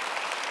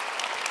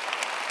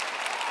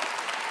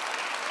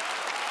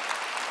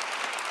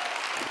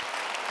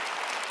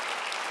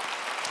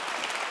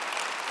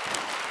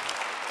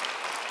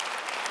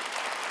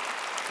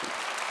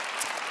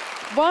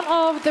 One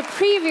of the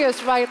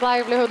previous Right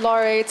Livelihood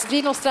laureates,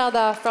 Gino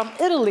Strada from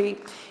Italy,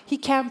 he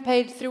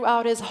campaigned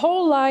throughout his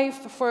whole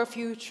life for a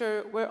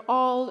future where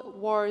all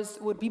wars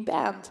would be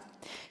banned.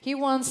 He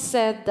once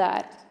said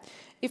that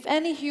if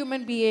any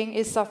human being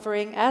is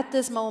suffering at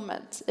this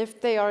moment,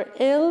 if they are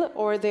ill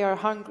or they are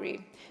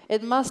hungry,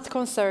 it must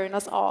concern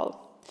us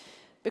all.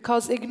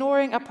 Because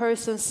ignoring a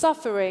person's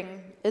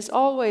suffering is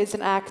always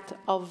an act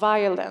of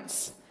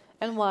violence,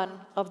 and one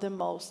of the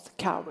most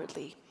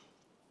cowardly.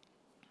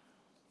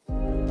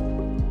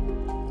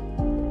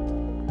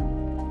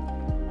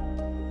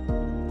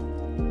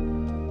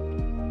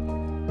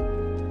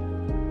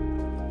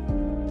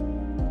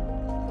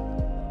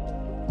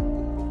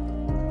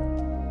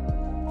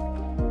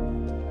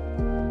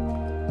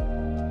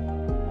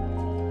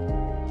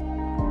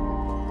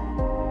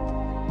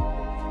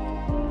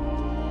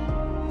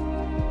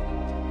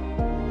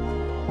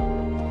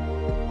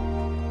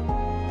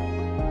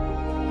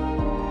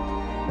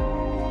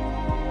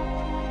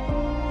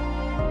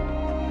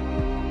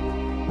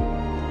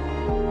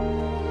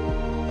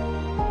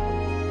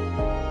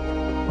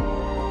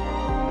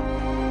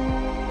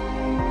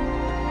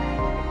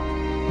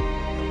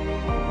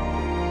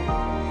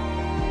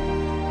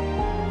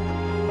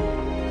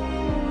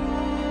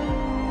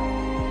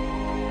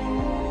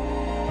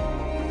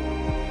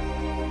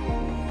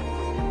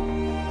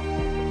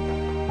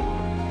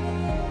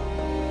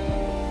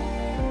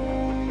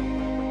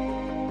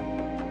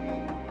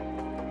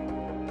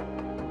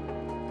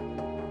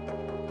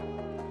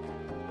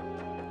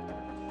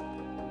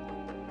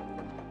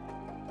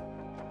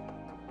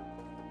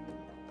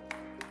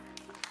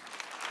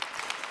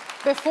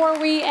 Before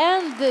we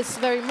end this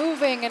very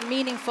moving and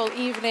meaningful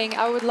evening,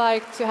 I would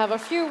like to have a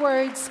few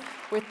words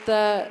with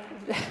the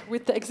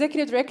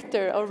executive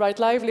director of Right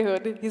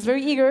Livelihood. He's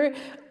very eager.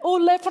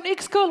 Ole from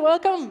Yxkull,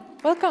 welcome.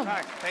 Welcome.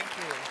 Thank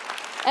you.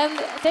 And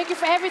thank you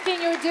for everything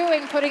you're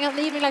doing, putting an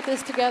evening like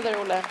this together,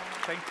 Ole.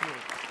 Thank you.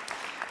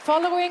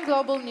 Following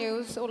global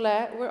news,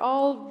 Ole, we're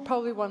all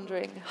probably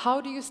wondering, how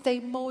do you stay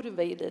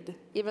motivated,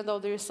 even though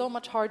there is so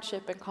much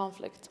hardship and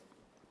conflict?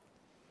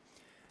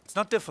 It's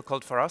not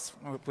difficult for us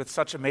with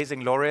such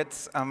amazing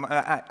laureates.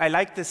 I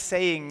like this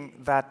saying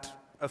that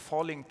a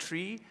falling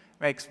tree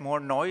makes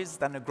more noise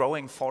than a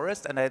growing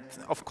forest. And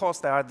of course,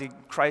 there are the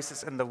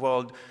crises in the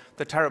world,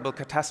 the terrible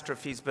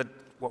catastrophes, but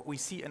what we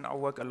see in our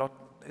work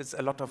is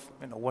a lot of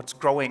what's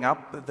growing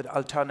up, the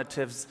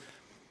alternatives,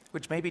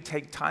 which maybe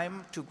take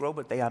time to grow,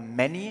 but they are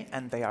many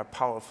and they are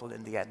powerful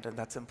in the end, and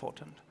that's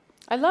important.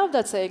 I love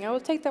that saying. I will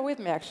take that with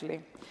me,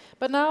 actually.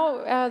 But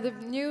now the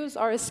news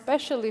are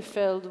especially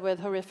filled with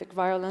horrific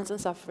violence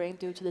and suffering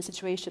due to the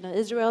situation in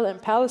Israel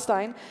and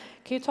Palestine.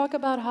 Can you talk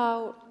about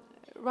how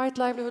Right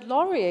Livelihood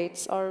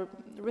laureates are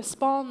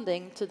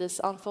responding to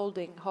this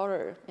unfolding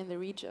horror in the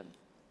region?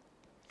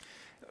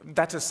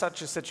 That is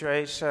such a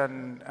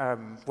situation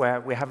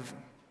where we have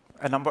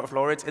a number of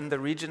laureates in the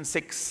region.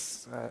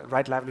 6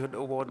 Right Livelihood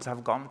Awards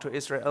have gone to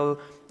Israel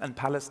and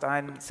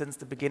Palestine since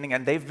the beginning,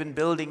 and they've been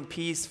building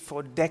peace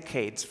for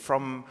decades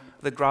from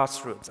the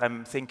grassroots.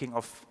 I'm thinking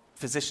of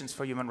Physicians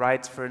for Human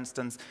Rights, for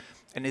instance,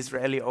 an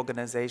Israeli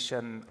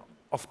organization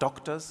of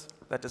doctors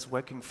that is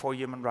working for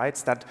human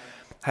rights, that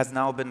has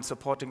now been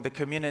supporting the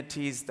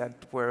communities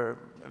that were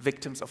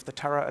victims of the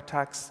terror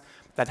attacks,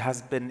 that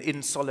has been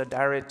in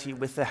solidarity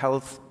with the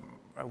health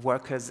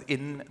workers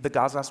in the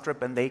Gaza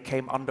Strip, and they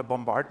came under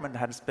bombardment,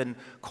 has been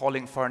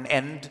calling for an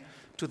end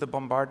to the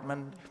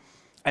bombardment.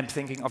 I'm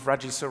thinking of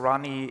Raji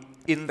Sourani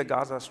in the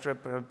Gaza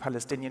Strip, a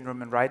Palestinian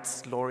human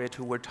rights laureate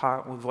who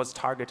was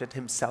targeted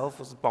himself,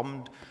 was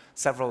bombed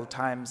several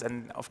times,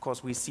 and of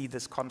course we see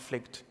this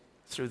conflict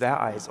through their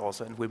eyes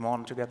also, and we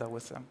mourn together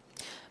with them.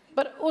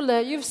 But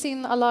Ole, you've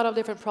seen a lot of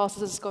different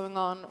processes going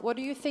on. What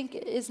do you think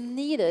is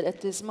needed at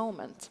this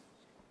moment?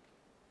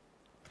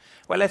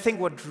 Well, I think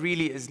what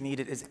really is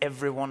needed is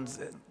everyone's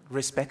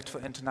respect for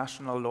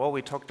international law.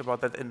 We talked about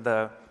that in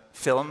the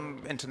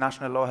film.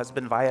 International law has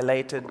been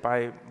violated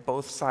by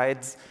both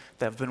sides.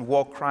 There have been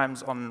war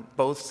crimes on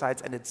both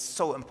sides, and it's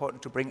so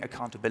important to bring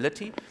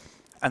accountability.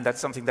 And that's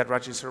something that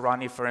Raji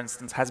Sourani, for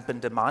instance, has been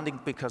demanding,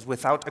 because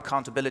without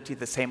accountability,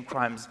 the same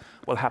crimes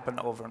will happen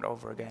over and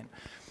over again.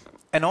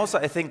 And also,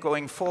 I think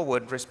going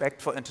forward,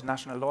 respect for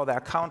international law. There are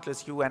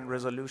countless UN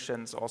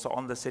resolutions also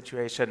on the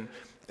situation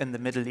in the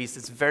Middle East.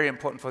 It's very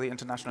important for the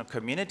international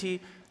community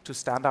to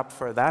stand up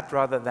for that,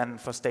 rather than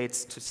for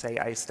states to say,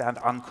 I stand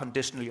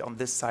unconditionally on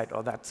this side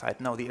or that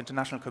side. No, the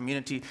international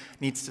community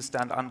needs to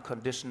stand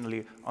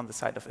unconditionally on the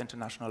side of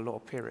international law,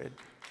 period.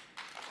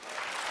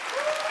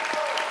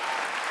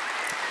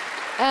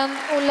 And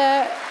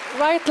Ole,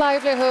 Right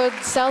Livelihood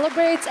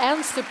celebrates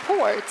and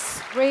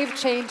supports brave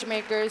change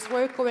makers,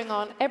 work going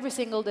on every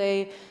single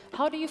day.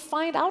 How do you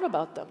find out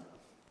about them?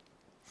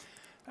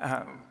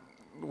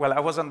 Well, I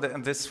was on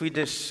the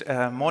Swedish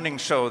morning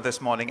show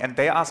this morning, and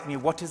they asked me,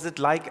 what is it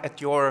like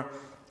at your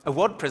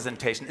award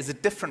presentation? Is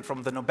it different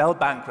from the Nobel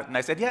banquet? And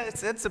I said, yeah,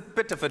 it's a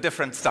bit of a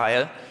different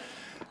style.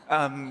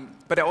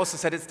 But I also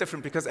said it's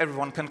different because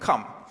everyone can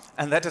come.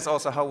 And that is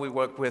also how we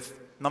work with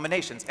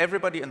nominations.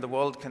 Everybody in the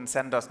world can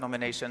send us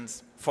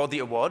nominations for the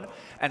award,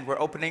 and we're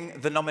opening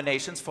the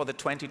nominations for the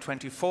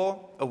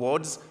 2024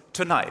 awards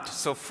tonight.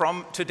 So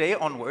from today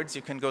onwards,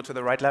 you can go to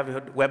the Right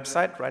Livelihood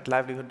website,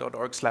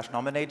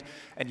 rightlivelihood.org/nominate,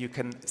 and you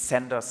can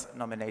send us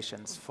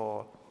nominations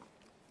for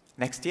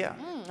next year.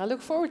 I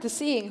look forward to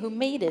seeing who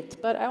made it,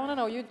 but I want to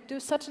know, you do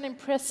such an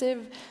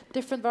impressive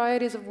different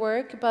varieties of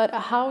work, but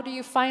how do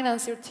you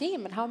finance your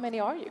team, and how many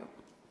are you?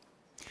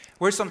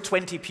 We're some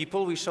 20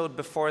 people. We showed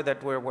before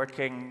that we're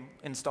working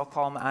in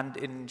Stockholm and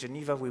in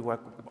Geneva. We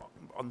work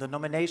on the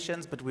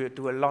nominations, but we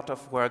do a lot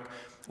of work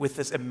with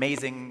this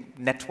amazing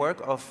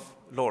network of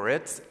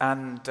laureates.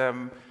 And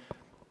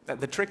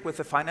the trick with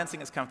the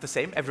financing is kind of the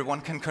same.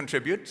 Everyone can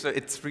contribute. So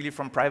it's really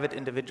from private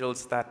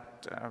individuals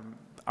that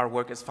our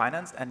work is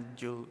financed, and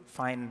you'll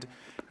find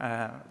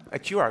a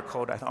QR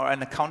code or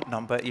an account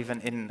number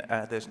even in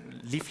the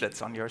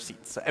leaflets on your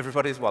seats. So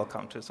everybody is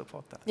welcome to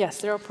support that.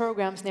 Yes, there are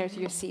programs near to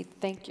your seat.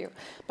 Thank you.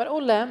 But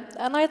Ole,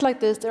 a night like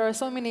this, there are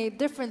so many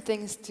different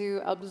things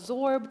to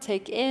absorb,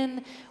 take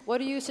in. What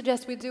do you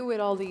suggest we do with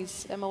all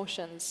these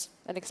emotions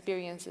and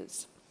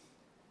experiences?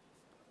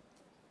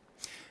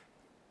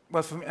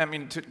 Well, for me, I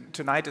mean,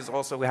 tonight is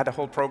also, we had a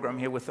whole program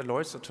here with the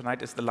laureates, so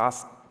tonight is the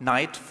last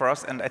night for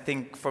us. And I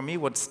think for me,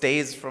 what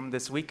stays from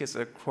this week is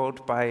a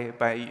quote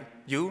by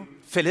you,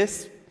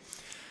 Phyllis,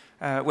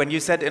 when you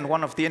said in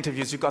one of the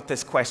interviews, you got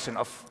this question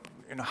of,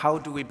 how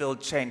do we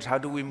build change? How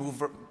do we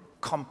move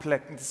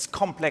this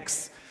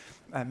complex,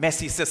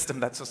 messy system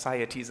that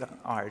societies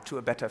are to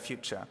a better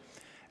future?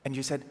 And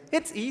you said,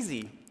 it's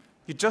easy.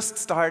 You just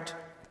start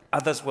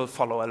others will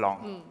follow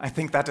along. I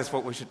think that is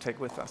what we should take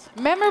with us.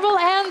 Memorable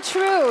and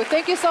true.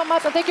 Thank you so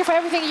much, and thank you for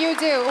everything you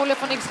do, Ole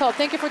von Ixholt.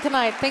 Thank you for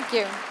tonight. Thank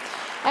you.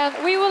 And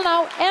we will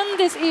now end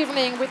this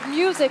evening with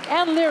music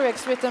and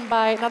lyrics written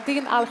by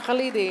Nadine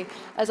Al-Khalidi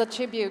as a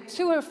tribute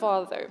to her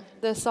father.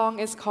 The song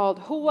is called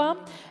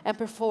Hua and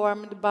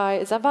performed by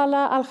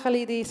Zavala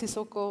Al-Khalidi,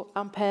 Sissoko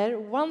Ampere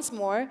once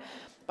more.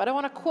 But I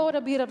want to quote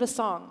a bit of the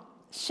song.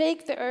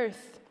 Shake the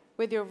earth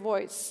with your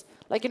voice.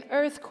 Like an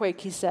earthquake,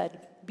 he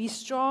said. Be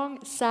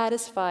strong,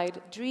 satisfied,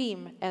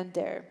 dream and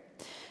dare.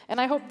 And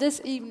I hope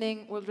this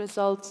evening will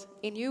result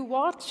in you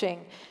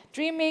watching,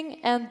 dreaming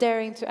and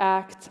daring to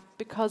act,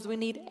 because we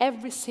need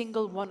every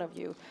single one of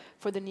you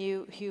for the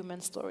new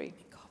human story.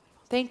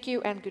 Thank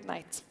you and good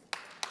night.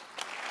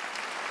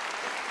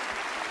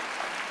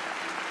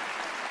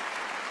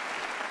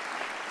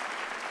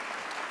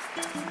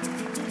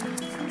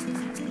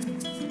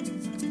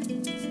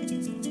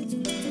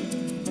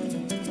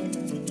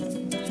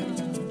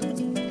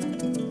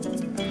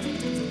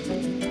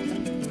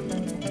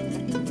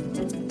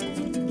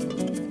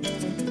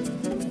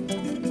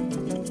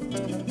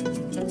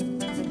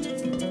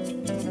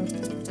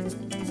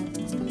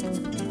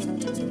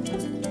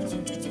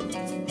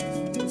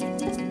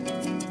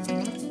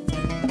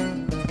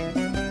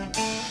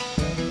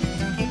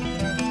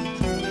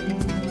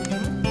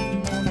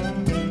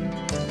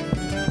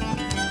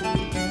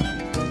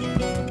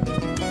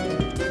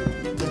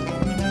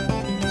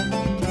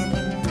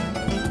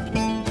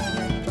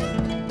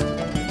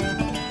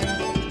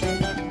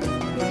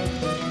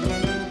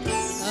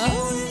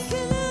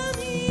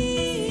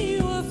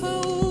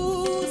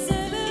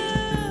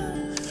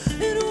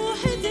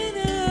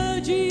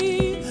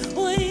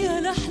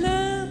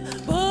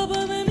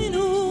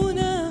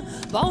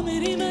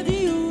 بعمري ما دي